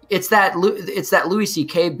 it's that Louis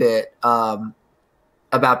C.K. bit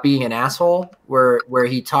about being an asshole, where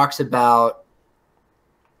he talks about,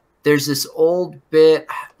 there's this old bit,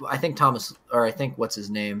 I think what's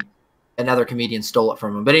his name? Another comedian stole it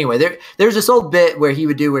from him. But anyway, there's this old bit where he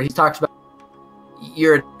talks about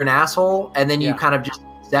you're an asshole, and then you kind of just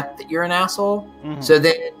accept that you're an asshole. Mm-hmm.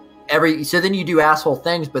 So then you do asshole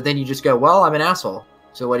things, but then you just go, well, I'm an asshole.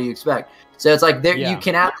 So what do you expect? So it's like you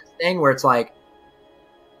can have this thing where it's like,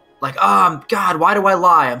 oh God, why do I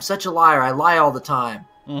lie? I'm such a liar. I lie all the time.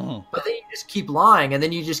 Mm-hmm. But then you just keep lying, and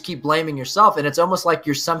then you just keep blaming yourself, and it's almost like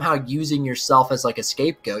you're somehow using yourself as like a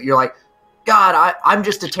scapegoat. You're like, God, I'm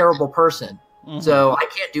just a terrible person, so I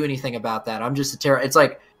can't do anything about that. I'm just a terrible. It's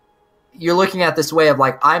like you're looking at this way of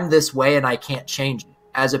like, I'm this way and I can't change it,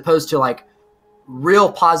 as opposed to like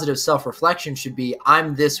real positive self-reflection should be,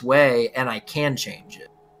 I'm this way and I can change it.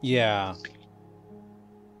 Yeah,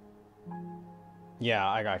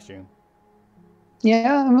 I got you.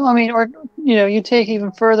 Yeah, I mean, or you take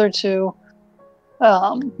even further to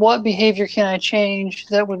what behavior can I change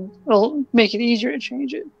that will make it easier to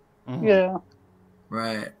change it. Mm-hmm.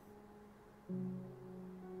 Right.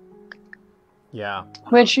 Yeah.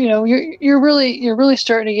 Which you're really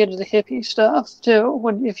starting to get into the hippie stuff too.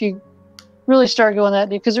 If you really start going that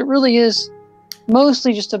deep, because it really is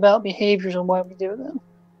mostly just about behaviors and why we do them.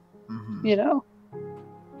 Mm-hmm.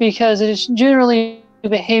 Because it is generally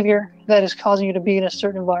behavior that is causing you to be in a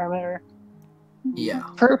certain environment or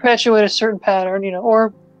perpetuate a certain pattern,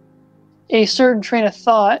 or a certain train of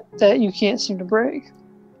thought that you can't seem to break.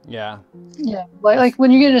 Yeah. Yeah. Like when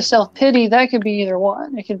you get into self-pity, that could be either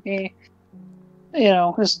one. It could be,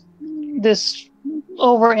 this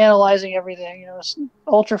over-analyzing everything, this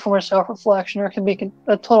ultra form of self-reflection, or it can be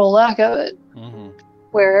a total lack of it,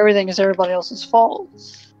 where everything is everybody else's fault.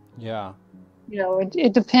 Yeah.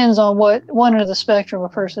 It depends on what one end of the spectrum a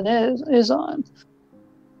person is on.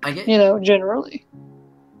 I get generally,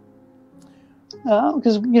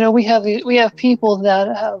 because we have people that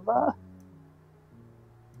have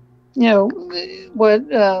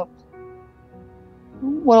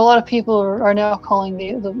what a lot of people are now calling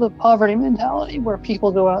the poverty mentality, where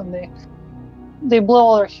people go out and they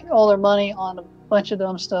blow all their money on a bunch of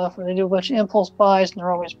dumb stuff, or they do a bunch of impulse buys and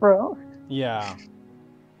they're always broke. Yeah.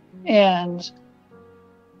 And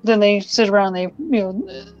then they sit around and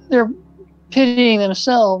they're pitying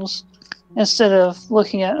themselves instead of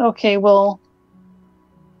looking at, okay, well,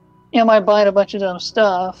 am I buying a bunch of dumb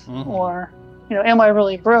stuff, or am I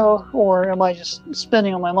really broke, or am I just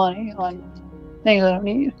spending all my money on things I don't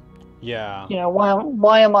need? Yeah.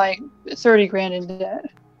 Why am I 30 grand in debt?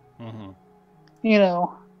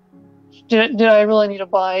 Did I really need to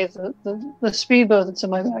buy the speedboat that's in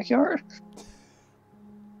my backyard?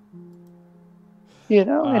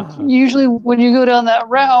 And usually when you go down that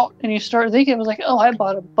route and you start thinking, it was like, oh, I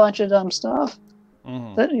bought a bunch of dumb stuff.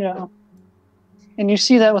 That, and you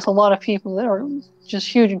see that with a lot of people that are just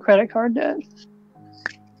huge in credit card debt.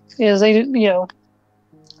 Is they didn't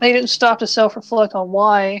stop to self-reflect on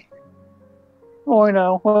why, or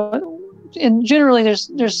what. And generally,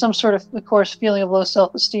 there's some sort of course, feeling of low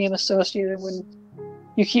self-esteem associated when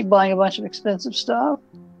you keep buying a bunch of expensive stuff.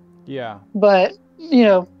 Yeah. But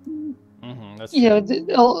that's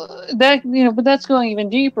but that's going even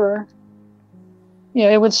deeper.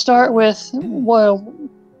 It would start with, well,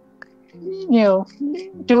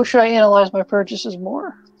 should I analyze my purchases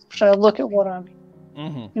more? Should I look at what I'm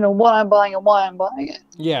you know, what I'm buying and why I'm buying it.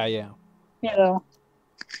 Yeah. You know,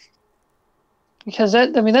 because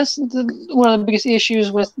that's one of the biggest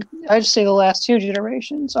issues with, I'd say, the last two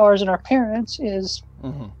generations, ours and our parents, is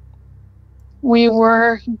we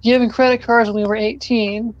were given credit cards when we were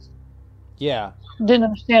 18. Yeah. Didn't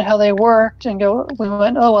understand how they worked, and we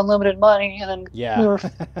went, oh, unlimited money, and then we were.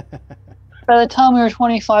 By the time we were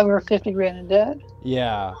 25, we were 50 grand in debt.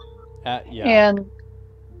 Yeah. And,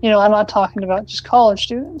 you know, I'm not talking about just college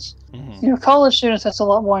students. You know, college students, that's a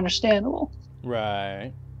lot more understandable.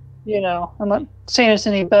 Right. You know, I'm not saying it's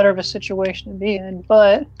any better of a situation to be in,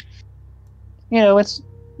 but, you know, it's,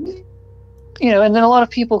 you know, and then a lot of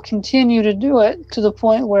people continue to do it to the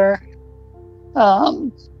point where,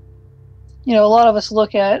 you know, a lot of us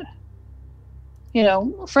look at, you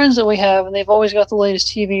know, friends that we have, and they've always got the latest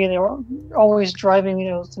TV, and they're always driving, you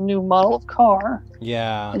know, the new model of car.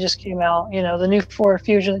 Yeah. That just came out, you know, the new Ford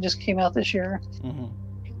Fusion that just came out this year.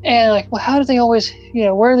 And like, well, how did they always, you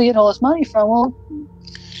know, where are they getting all this money from? Well,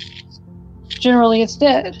 generally it's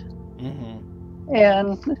dead.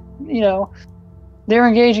 And, you know, they're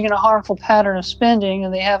engaging in a harmful pattern of spending,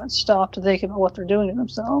 and they haven't stopped to think about what they're doing to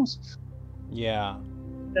themselves. Yeah.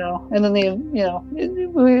 You know, and then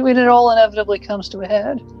it all inevitably comes to a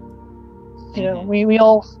head. You know, we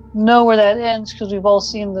all know where that ends because we've all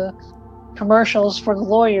seen the commercials for the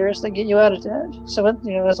lawyers that get you out of debt. So,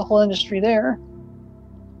 you know, there's a whole industry there.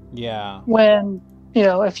 Yeah. When, you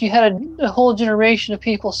know, if you had a whole generation of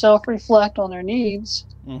people self-reflect on their needs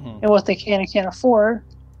and what they can and can't afford,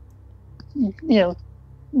 you know,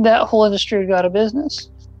 that whole industry would go out of business.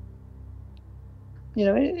 You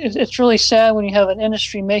know, it's really sad when you have an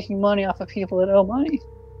industry making money off of people that owe money.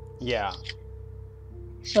 Yeah.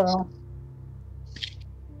 So,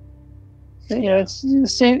 you know, it's the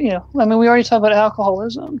same, you know, I mean, we already talked about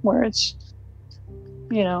alcoholism, where it's,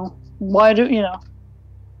 you know, why do, you know,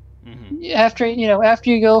 after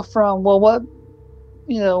you go from, well,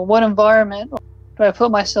 what environment do I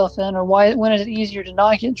put myself in, or when is it easier to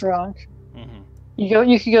not get drunk?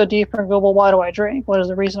 You could go deeper and go, well, why do I drink? What is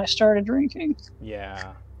the reason I started drinking?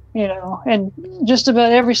 Yeah. You know, and just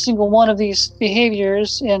about every single one of these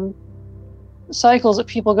behaviors and cycles that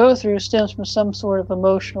people go through stems from some sort of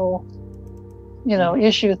emotional, you know,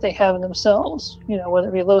 issue that they have in themselves. You know, whether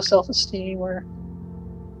it be low self-esteem or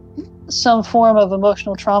some form of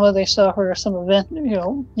emotional trauma they suffer, or some event, you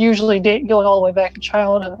know, usually going all the way back to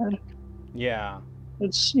childhood. Yeah.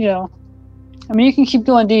 It's, you know, I mean, you can keep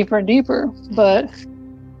going deeper and deeper, but,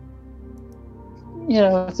 you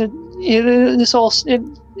know,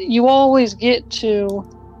 you always get to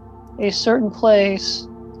a certain place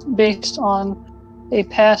based on a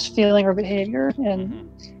past feeling or behavior, and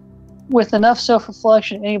with enough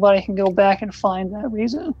self-reflection, anybody can go back and find that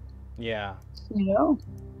reason. Yeah. You know,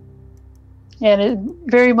 and it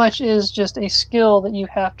very much is just a skill that you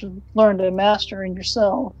have to learn to master in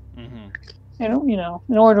yourself. And, you know,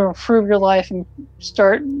 in order to improve your life and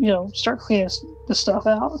start cleaning the stuff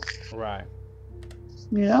out. Right.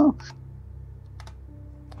 You know.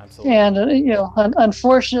 Absolutely. And you know,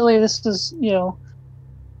 unfortunately, this is, you know,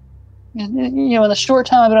 in the short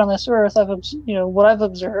time I've been on this earth, what I've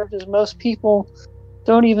observed is most people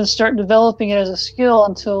don't even start developing it as a skill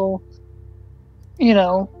until, you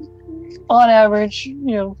know, on average, you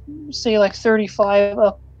know, say like 35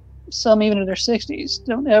 up, some even in their 60s,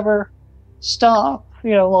 don't ever stop,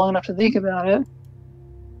 you know, long enough to think about it.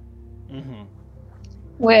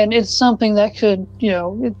 When it's something that could, you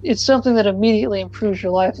know, it's something that immediately improves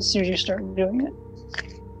your life as soon as you start doing it.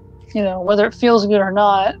 You know, whether it feels good or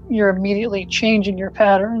not, you're immediately changing your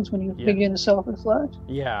patterns when you begin to self-reflect.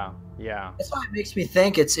 Yeah. That's why it makes me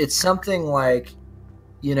think it's something like,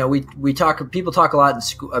 you know, people talk a lot in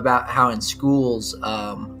school about how in schools,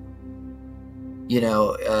 you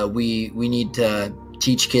know, we need to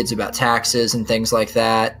teach kids about taxes and things like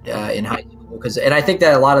that in high school, and I think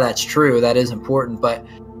that a lot of that's true. That is important, but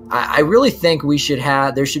I really think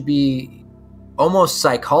there should be almost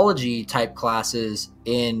psychology type classes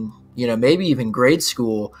in, you know, maybe even grade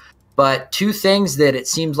school. But two things that it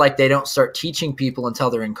seems like they don't start teaching people until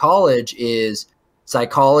they're in college is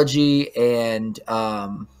psychology and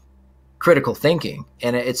critical thinking,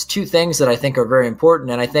 and it's two things that I think are very important.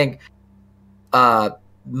 And I think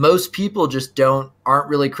most people just aren't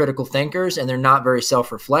really critical thinkers, and they're not very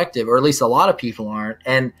self-reflective, or at least a lot of people aren't.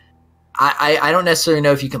 And I don't necessarily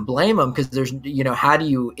know if you can blame them, because there's, you know, how do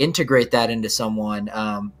you integrate that into someone?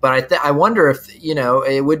 But I wonder if, you know,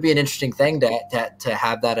 it would be an interesting thing to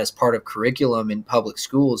have that as part of curriculum in public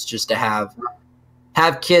schools, just to have,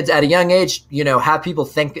 have kids at a young age, you know, have people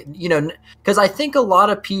think, you know, because I think a lot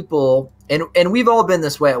of people, and we've all been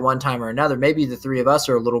this way at one time or another. Maybe the three of us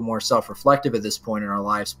are a little more self-reflective at this point in our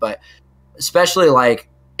lives, but especially like,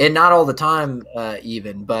 and not all the time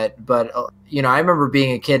even, but you know, I remember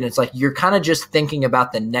being a kid and it's like, you're kind of just thinking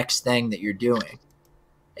about the next thing that you're doing.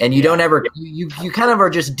 And you don't ever, you kind of are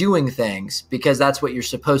just doing things because that's what you're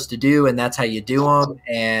supposed to do. And that's how you do them.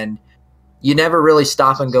 And you never really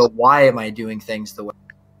stop and go, why am I doing things the way?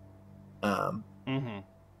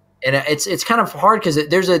 And it's kind of hard because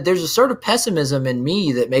there's a sort of pessimism in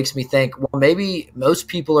me that makes me think, well, maybe most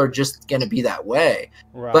people are just going to be that way.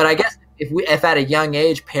 Right. But I guess if at a young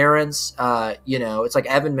age, parents, you know, it's like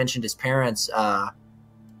Evan mentioned his parents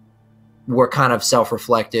were kind of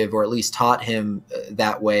self-reflective, or at least taught him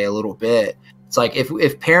that way a little bit. It's like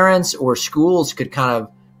if parents or schools could kind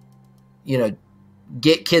of, you know,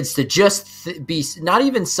 get kids to just be not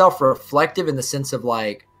even self-reflective in the sense of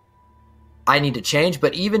like, I need to change,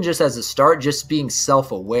 but even just as a start, just being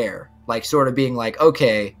self-aware, like sort of being like,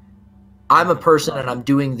 okay, I'm a person and I'm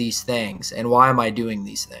doing these things. And why am I doing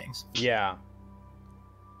these things? Yeah.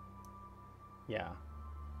 Yeah.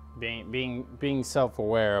 Being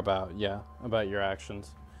self-aware about your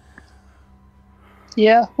actions.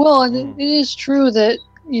 Yeah. Well, it is true that,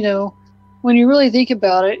 you know, when you really think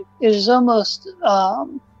about it, it is almost,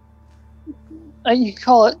 you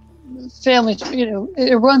call it family, you know,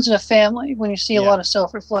 it runs in a family when you see a lot of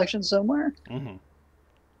self-reflection somewhere.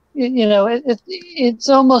 You know, it's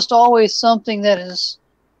almost always something that is,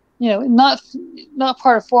 you know, not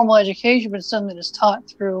part of formal education, but it's something that is taught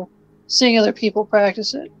through seeing other people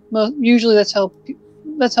practice it. Usually that's how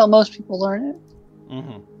most people learn it.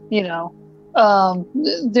 You know,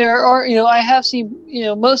 there are, you know, I have seen, you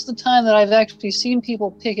know, most of the time that I've actually seen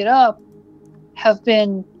people pick it up have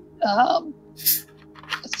been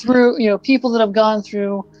through, you know, people that have gone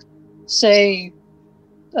through, say,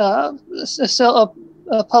 a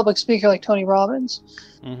public speaker like Tony Robbins,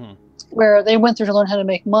 where they went through to learn how to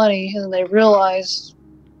make money, and then they realized,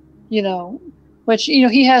 you know, which, you know,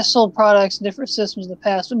 he has sold products in different systems in the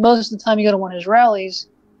past, but most of the time you go to one of his rallies,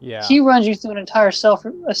 he runs you through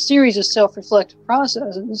a series of self-reflective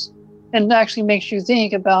processes, and actually makes you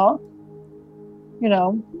think about, you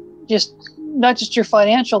know, not just your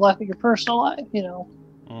financial life, but your personal life, you know.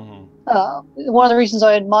 One of the reasons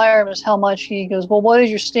I admire him is how much he goes, well, what is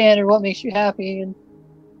your standard? What makes you happy? And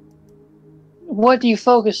what do you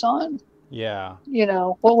focus on? Yeah. You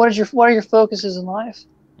know, what are your focuses in life?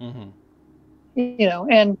 You know,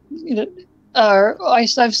 and, you know,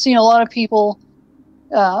 I've seen a lot of people,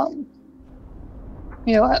 you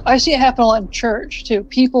know, I see it happen a lot in church too.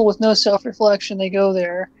 People with no self-reflection, they go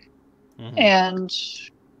there, and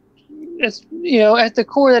it's, you know, at the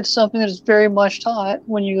core, that's something that is very much taught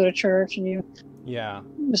when you go to church and you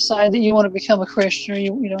decide that you want to become a Christian, or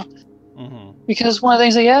you know, because one of the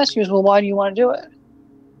things they ask you is, well, why do you want to do it?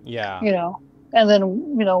 Yeah. You know, and then,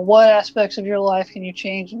 you know, what aspects of your life can you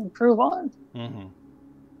change and improve on?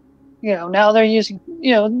 You know, now they're using,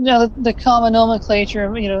 you know, now the common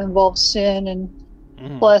nomenclature, you know, involves sin and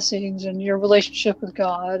blessings and your relationship with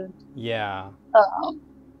God. And,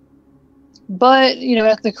 but, you know,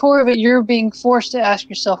 at the core of it, you're being forced to ask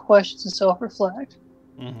yourself questions and self-reflect.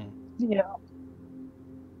 You know,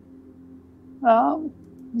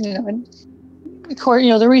 you know, and of course, you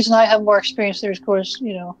know, the reason I have more experience there is, of course,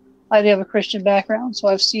 you know, I do have a Christian background, so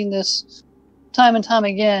I've seen this time and time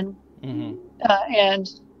again, and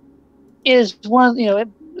it is one of, you know, it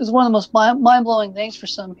is one of the most mind-blowing things for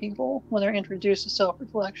some people when they're introduced to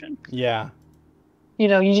self-reflection. Yeah. You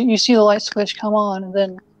know, you see the light switch come on, and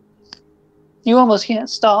then you almost can't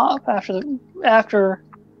stop after,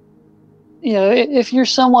 you know, if you're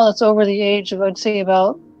someone that's over the age of, I'd say,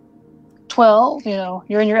 about 12, you know,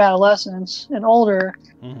 you're in your adolescence and older,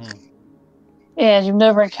 and you've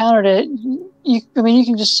never encountered it. I mean, you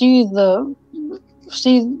can just see the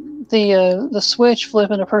switch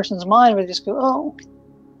flip in a person's mind, where they just go, oh,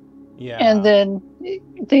 yeah, and then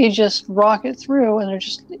they just rock it through, and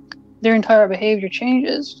their entire behavior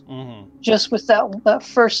changes just with that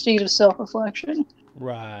first seed of self-reflection.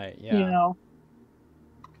 Right. Yeah. You know,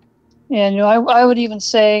 and, you know, I would even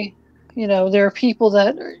say, you know, there are people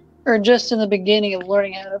that are just in the beginning of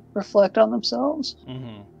learning how to reflect on themselves.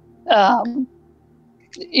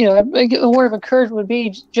 You know, a word of encouragement would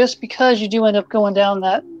be, just because you do end up going down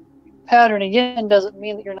that pattern again doesn't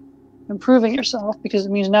mean that you're not improving yourself, because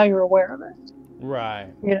it means now you're aware of it. Right.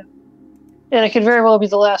 You know, and it could very well be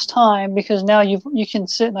the last time, because now you can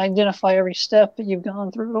sit and identify every step that you've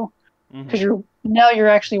gone through, because you're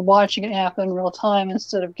actually watching it happen in real time,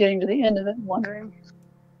 instead of getting to the end of it and wondering,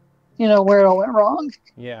 where it all went wrong.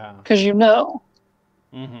 Yeah. Because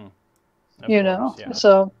Mm-hmm. Yeah.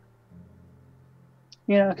 So,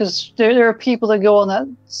 because there are people that go on that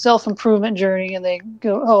self-improvement journey and they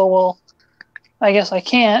go, oh, well, I guess I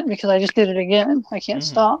can't because I just did it again. I can't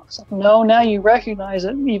stop. It's like, no, now you recognize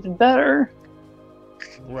it even better.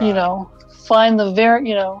 Right. Find the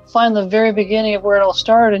very beginning of where it all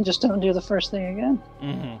started and just don't do the first thing again.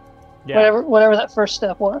 Mm-hmm. Yeah. Whatever that first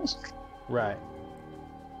step was. Right.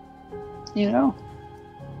 And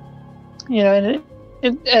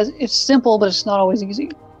it's simple, but it's not always easy.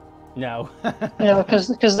 No.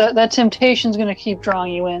 Because that temptation is going to keep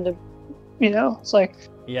drawing you into, it's like,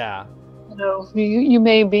 yeah. You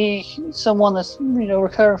may be someone that's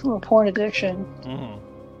recovered from a porn addiction.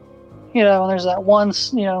 Mm-hmm. And there's that once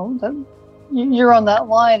that you're on that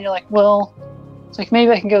line. You're like, well, it's like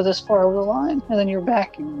maybe I can go this far over the line, and then you're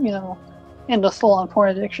back, into full-on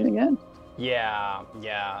porn addiction again. Yeah.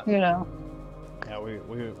 Yeah, we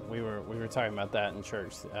were talking about that in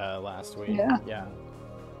church last week. Yeah. Yeah.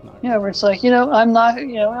 Where it's like, I'm not,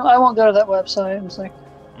 I won't go to that website. And it's like,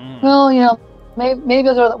 well, maybe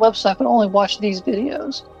I'll go to that website, but only watch these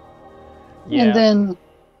videos. Yeah. And then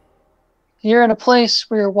you're in a place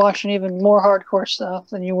where you're watching even more hardcore stuff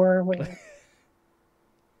than you were when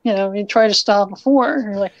you tried to stop before.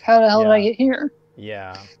 You're like, how the hell did I get here?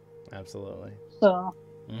 Yeah, absolutely. So,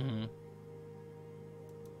 mm-hmm.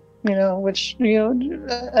 Which,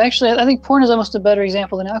 actually, I think porn is almost a better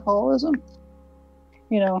example than alcoholism.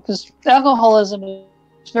 Because alcoholism is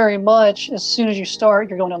very much, as soon as you start,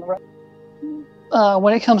 you're going down the road.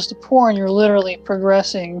 When it comes to porn, you're literally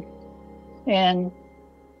progressing, and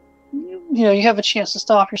you have a chance to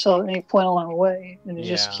stop yourself at any point along the way, and it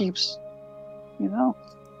just keeps,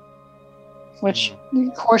 which,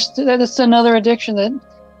 of course, that's another addiction that,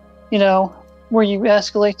 where you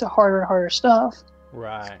escalate to harder and harder stuff.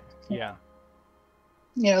 Right. Yeah.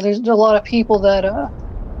 There's a lot of people that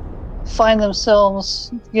find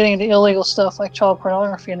themselves getting into illegal stuff like child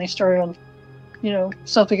pornography, and they started on,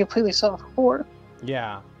 something completely softcore.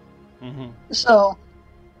 Yeah. Mm-hmm. So,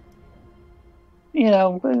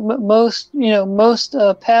 most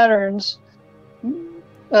patterns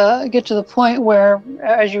get to the point where,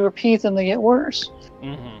 as you repeat them, they get worse.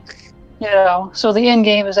 Mm-hmm. So the end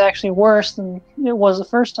game is actually worse than it was the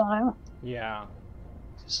first time. Yeah.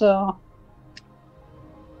 So.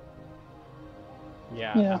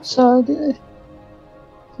 Yeah. So.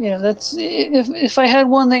 That's if I had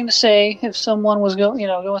one thing to say, if someone was going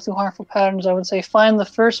through harmful patterns, I would say find the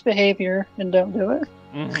first behavior and don't do it.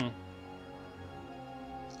 Mm-hmm.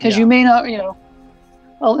 Because you may not, and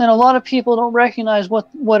a lot of people don't recognize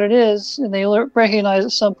what it is, and they recognize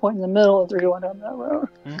at some point in the middle if they're going down that road.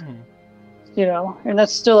 Mm-hmm. And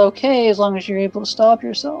that's still okay as long as you're able to stop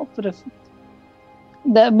yourself. But if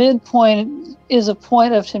that midpoint is a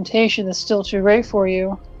point of temptation that's still too great for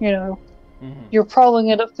you, mm-hmm. you're probably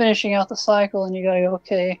going to end up finishing out the cycle, and you got to go,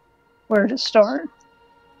 okay, where did it start?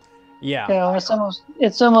 Yeah.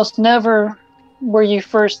 It's almost never where you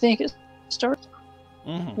first think it starts.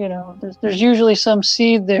 Mm-hmm. There's usually some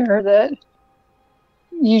seed there that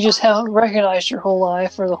you just haven't recognized your whole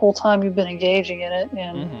life or the whole time you've been engaging in it,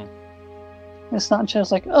 and mm-hmm. it's not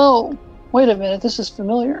just like, oh, wait a minute, this is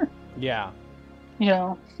familiar. Yeah.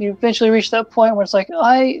 You eventually reach that point where it's like,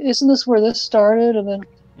 isn't this where this started? And then.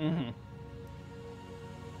 Mm-hmm.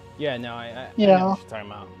 Yeah. No, I know what you're talking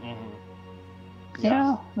about. Mm-hmm.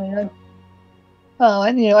 Yeah.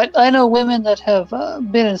 I know women that have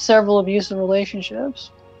been in several abusive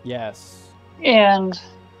relationships. Yes. And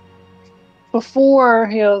before,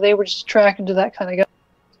 they were just attracted to that kind of guy.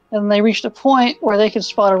 And they reached a point where they could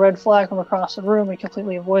spot a red flag from across the room and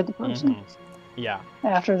completely avoid the person. Mm-hmm. Yeah.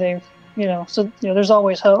 After they've, there's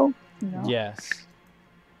always hope. Yes.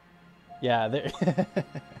 Yeah.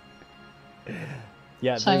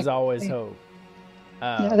 There's always hope.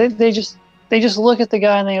 They just look at the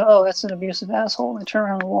guy and they go, oh, that's an abusive asshole, and they turn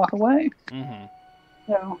around and walk away. Mm-hmm.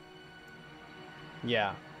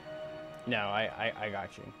 Yeah. No, I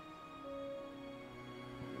got you.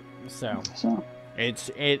 So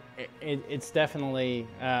it's definitely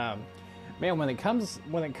man, when it comes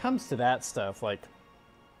to that stuff, like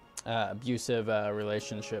abusive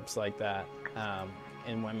relationships like that,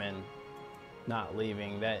 and women not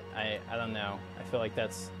leaving, that I don't know. I feel like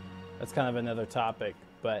that's kind of another topic,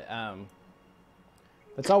 but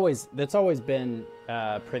that's always been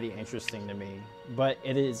pretty interesting to me. But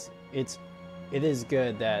it is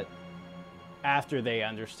good that after they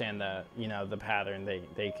understand the pattern,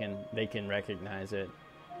 they can recognize it,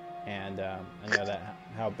 and I know that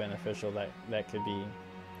how beneficial that could be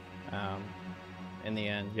in the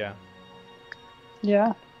end.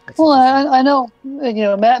 Yeah. Well, I know,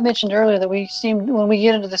 Matt mentioned earlier that when we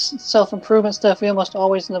get into this self-improvement stuff, we almost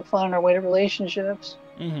always end up finding our way to relationships.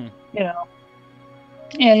 Mm-hmm.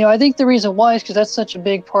 And, I think the reason why is because that's such a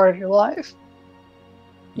big part of your life.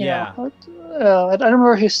 Yeah. I don't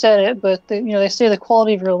remember who said it, but they say the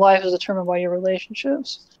quality of your life is determined by your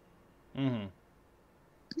relationships. Mm-hmm.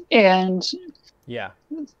 And yeah,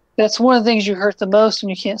 that's one of the things you hurt the most when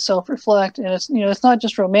you can't self-reflect. And it's it's not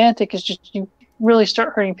just romantic; it's just you really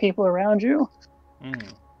start hurting people around you. Mm-hmm.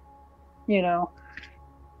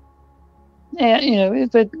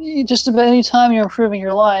 And but just about any time you're improving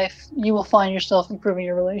your life, you will find yourself improving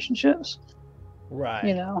your relationships. Right.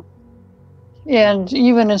 And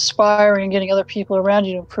even inspiring and getting other people around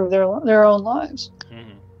you to improve their own lives.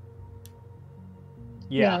 Mm-hmm.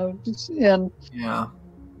 Yeah. And yeah.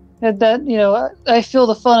 That I feel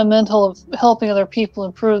the fundamental of helping other people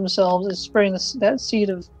improve themselves is spreading that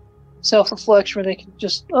seed of self-reflection where they can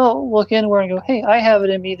just look inward and go, hey, I have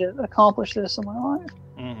it in me to accomplish this in my life.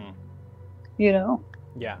 Mm-hmm. Yeah.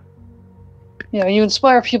 You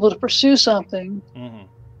inspire people to pursue something. Mm-hmm.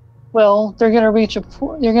 Well, they're going to reach a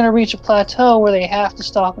plateau where they have to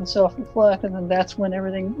stop and self-reflect, and then that's when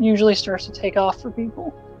everything usually starts to take off for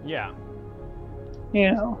people. Yeah.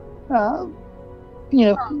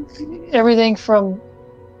 Everything from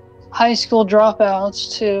high school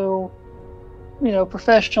dropouts to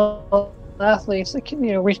professional athletes that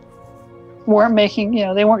weren't making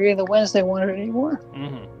they weren't getting the wins they wanted anymore.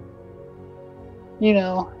 Mm-hmm.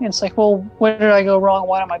 And it's like, well, where did I go wrong?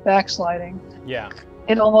 Why am I backsliding? Yeah.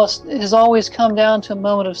 It almost has always come down to a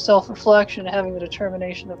moment of self-reflection and having the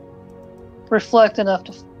determination to reflect enough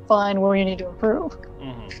to find where you need to improve.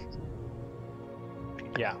 Mm-hmm.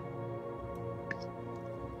 Yeah.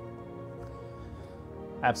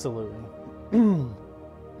 Absolutely. And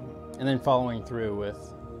then following through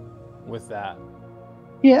with that.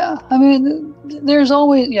 Yeah, I mean, there's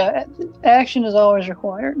always action is always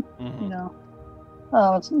required. Mm-hmm.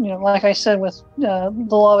 It's, like I said with the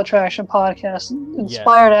Law of Attraction podcast,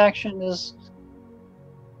 inspired action is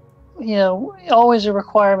always a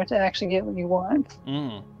requirement to actually get what you want.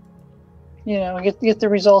 Mm-hmm. Get the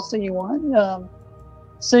results that you want.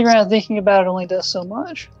 Sitting around thinking about it only does so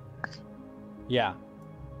much. Yeah.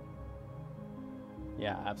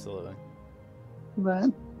 Yeah, absolutely.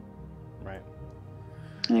 But right.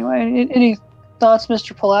 Anyway, any thoughts,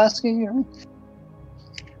 Mr. Pulaski?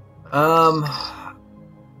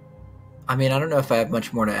 I mean, I don't know if I have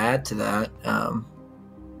much more to add to that.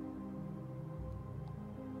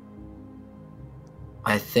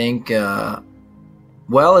 I think,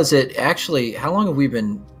 is it actually, how long have we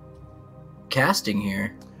been casting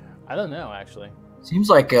here? I don't know, actually. Seems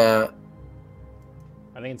like, I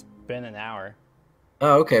think it's been an hour.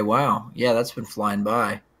 Oh, okay. Wow. Yeah, that's been flying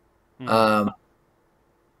by. Mm-hmm.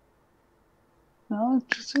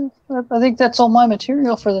 I think that's all my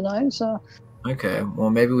material for the night. So. Okay. Well,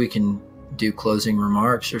 maybe we can do closing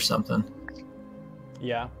remarks or something.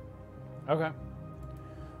 Yeah. Okay.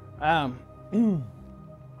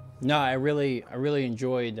 No, I really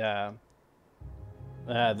enjoyed the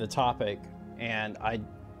topic, and I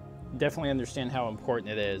definitely understand how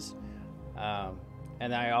important it is.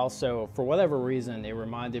 And I also, for whatever reason, it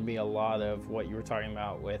reminded me a lot of what you were talking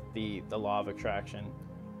about with the law of attraction.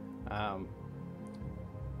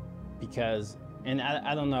 Because, and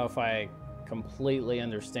I don't know if I completely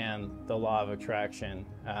understand the law of attraction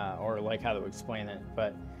or like how to explain it,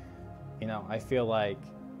 but I feel like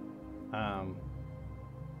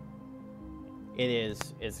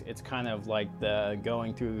it's kind of like the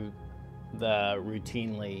going through the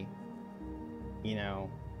routinely,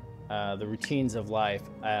 the routines of life,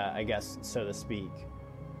 I guess, so to speak,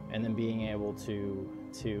 and then being able to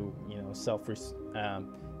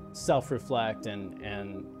self-reflect and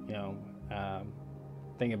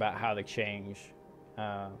think about how to change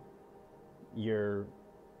your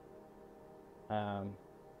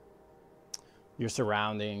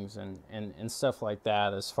surroundings and stuff like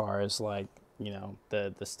that, as far as like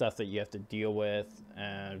the stuff that you have to deal with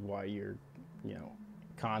and why you're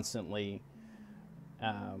constantly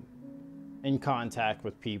in contact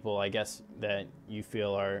with people, I guess, that you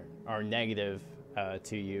feel are negative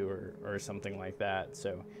to you or something like that.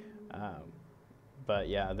 So but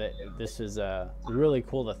yeah, this is really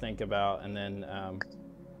cool to think about, and then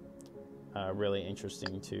really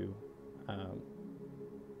interesting to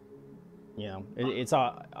it's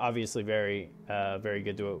obviously very very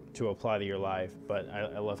good to apply to your life, but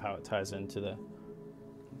I love how it ties into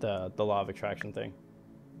the law of attraction thing.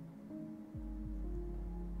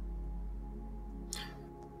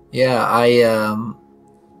 Yeah, yeah,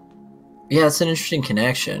 it's an interesting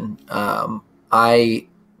connection. I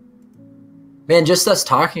Man, just us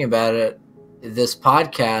talking about it, this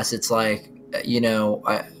podcast, it's like,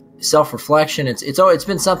 self-reflection. It's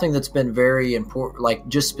been something that's been very important. Like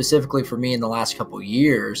just specifically for me in the last couple of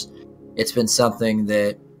years, it's been something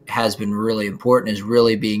that has been really important. Is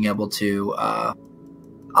really being able to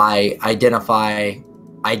I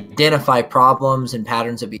identify problems and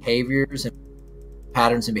patterns of behaviors and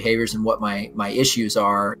what my issues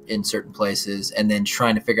are in certain places, and then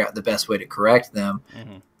trying to figure out the best way to correct them.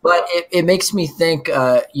 Mm-hmm. But it makes me think,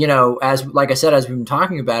 as like I said, as we've been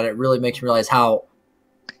talking about it, it really makes me realize how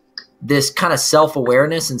this kind of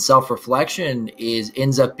self-awareness and self-reflection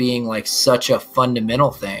ends up being like such a fundamental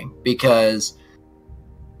thing. Because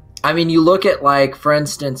I mean, you look at, like, for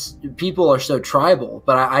instance, people are so tribal,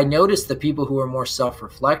 but I noticed the people who are more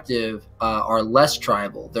self-reflective are less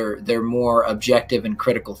tribal. They're more objective and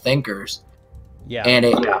critical thinkers. Yeah. And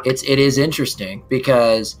it is interesting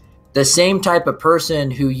because the same type of person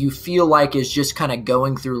who you feel like is just kind of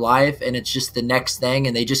going through life and it's just the next thing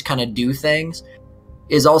and they just kind of do things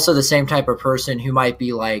is also the same type of person who might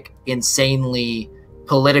be like insanely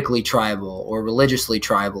politically tribal or religiously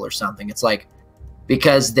tribal or something. It's like,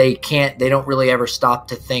 because they don't really ever stop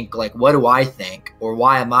to think like, what do I think? Or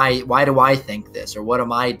why do I think this? Or what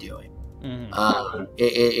am I doing? Mm-hmm.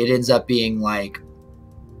 It ends up being like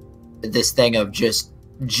this thing of just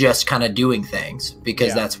kind of doing things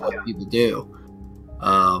because that's what people do.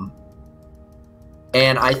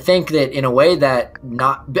 And I think that in a way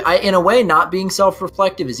not being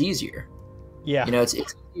self-reflective is easier. Yeah. It's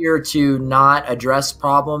easier to not address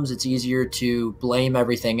problems. It's easier to blame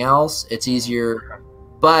everything else. It's easier,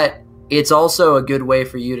 but it's also a good way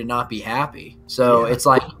for you to not be happy. So it's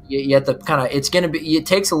like you have to it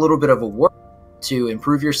takes a little bit of a work to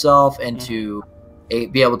improve yourself and to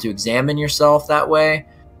be able to examine yourself that way.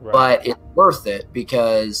 Right. But it's worth it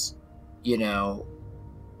because,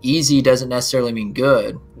 easy doesn't necessarily mean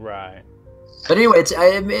good. Right. But anyway,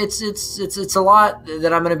 it's a lot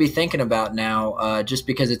that I'm going to be thinking about now, just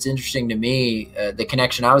because it's interesting to me. The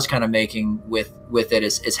connection I was kind of making with it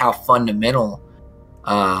is how fundamental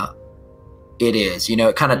it is.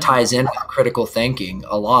 It kind of ties in with critical thinking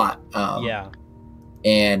a lot. So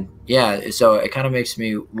it kind of makes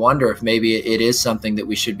me wonder if maybe it is something that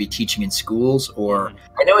we should be teaching in schools, or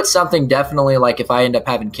I know it's something definitely, like if I end up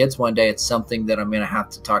having kids one day, it's something that I'm going to have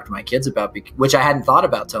to talk to my kids about, which I hadn't thought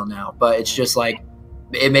about till now, but it's just like,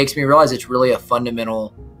 it makes me realize it's really a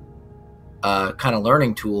fundamental kind of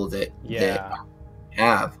learning tool that I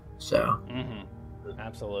have. So. Mm-hmm.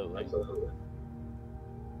 Absolutely.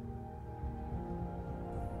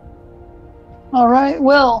 All right.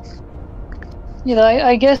 Well,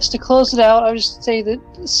 I guess to close it out, I would just say that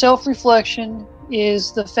self-reflection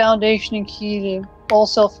is the foundation and key to all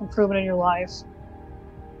self-improvement in your life.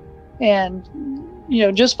 And,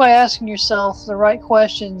 just by asking yourself the right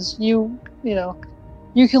questions, you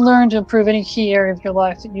can learn to improve any key area of your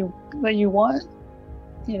life that you want.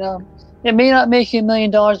 It may not make you $1 million,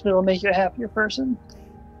 but it'll make you a happier person.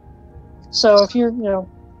 So if you're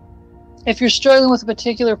struggling with a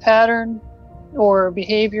particular pattern or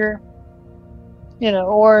behavior,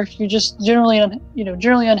 or if you're just generally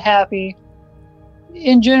unhappy,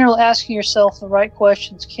 in general, asking yourself the right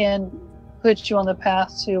questions can put you on the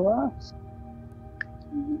path to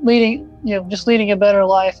leading a better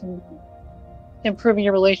life and improving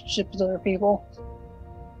your relationships with other people.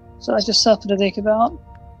 So that's just something to think about.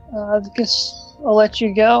 I guess I'll let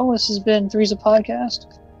you go. This has been Three's a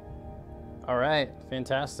Podcast. All right,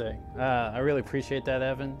 fantastic. I really appreciate that,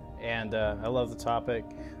 Evan, and I love the topic.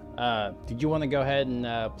 Did you want to go ahead and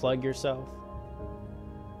plug yourself?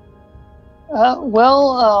 I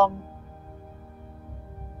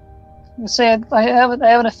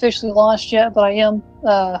haven't officially launched yet, but I am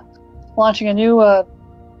launching a new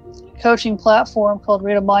coaching platform called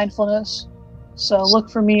Rate of Mindfulness. So look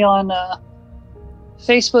for me on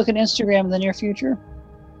Facebook and Instagram in the near future.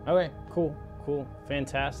 Okay, cool,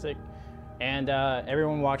 fantastic. And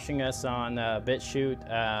everyone watching us on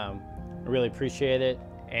BitChute, I really appreciate it.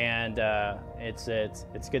 And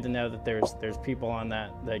it's good to know that there's people on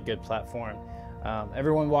that good platform.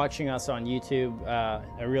 Everyone watching us on YouTube,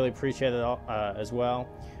 I really appreciate it as well.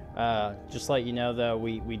 Just to let you know, though,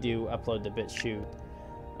 we do upload to BitChute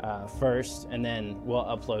first, and then we'll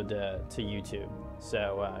upload to YouTube.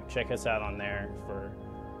 So check us out on there for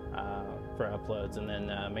uploads, and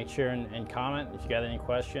then make sure and comment if you got any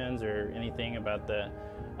questions or anything about the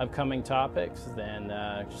upcoming topics. Then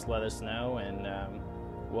just let us know, and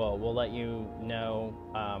we'll let you know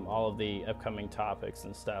all of the upcoming topics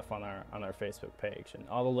and stuff on our Facebook page, and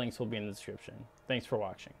all the links will be in the description. Thanks for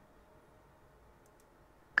watching.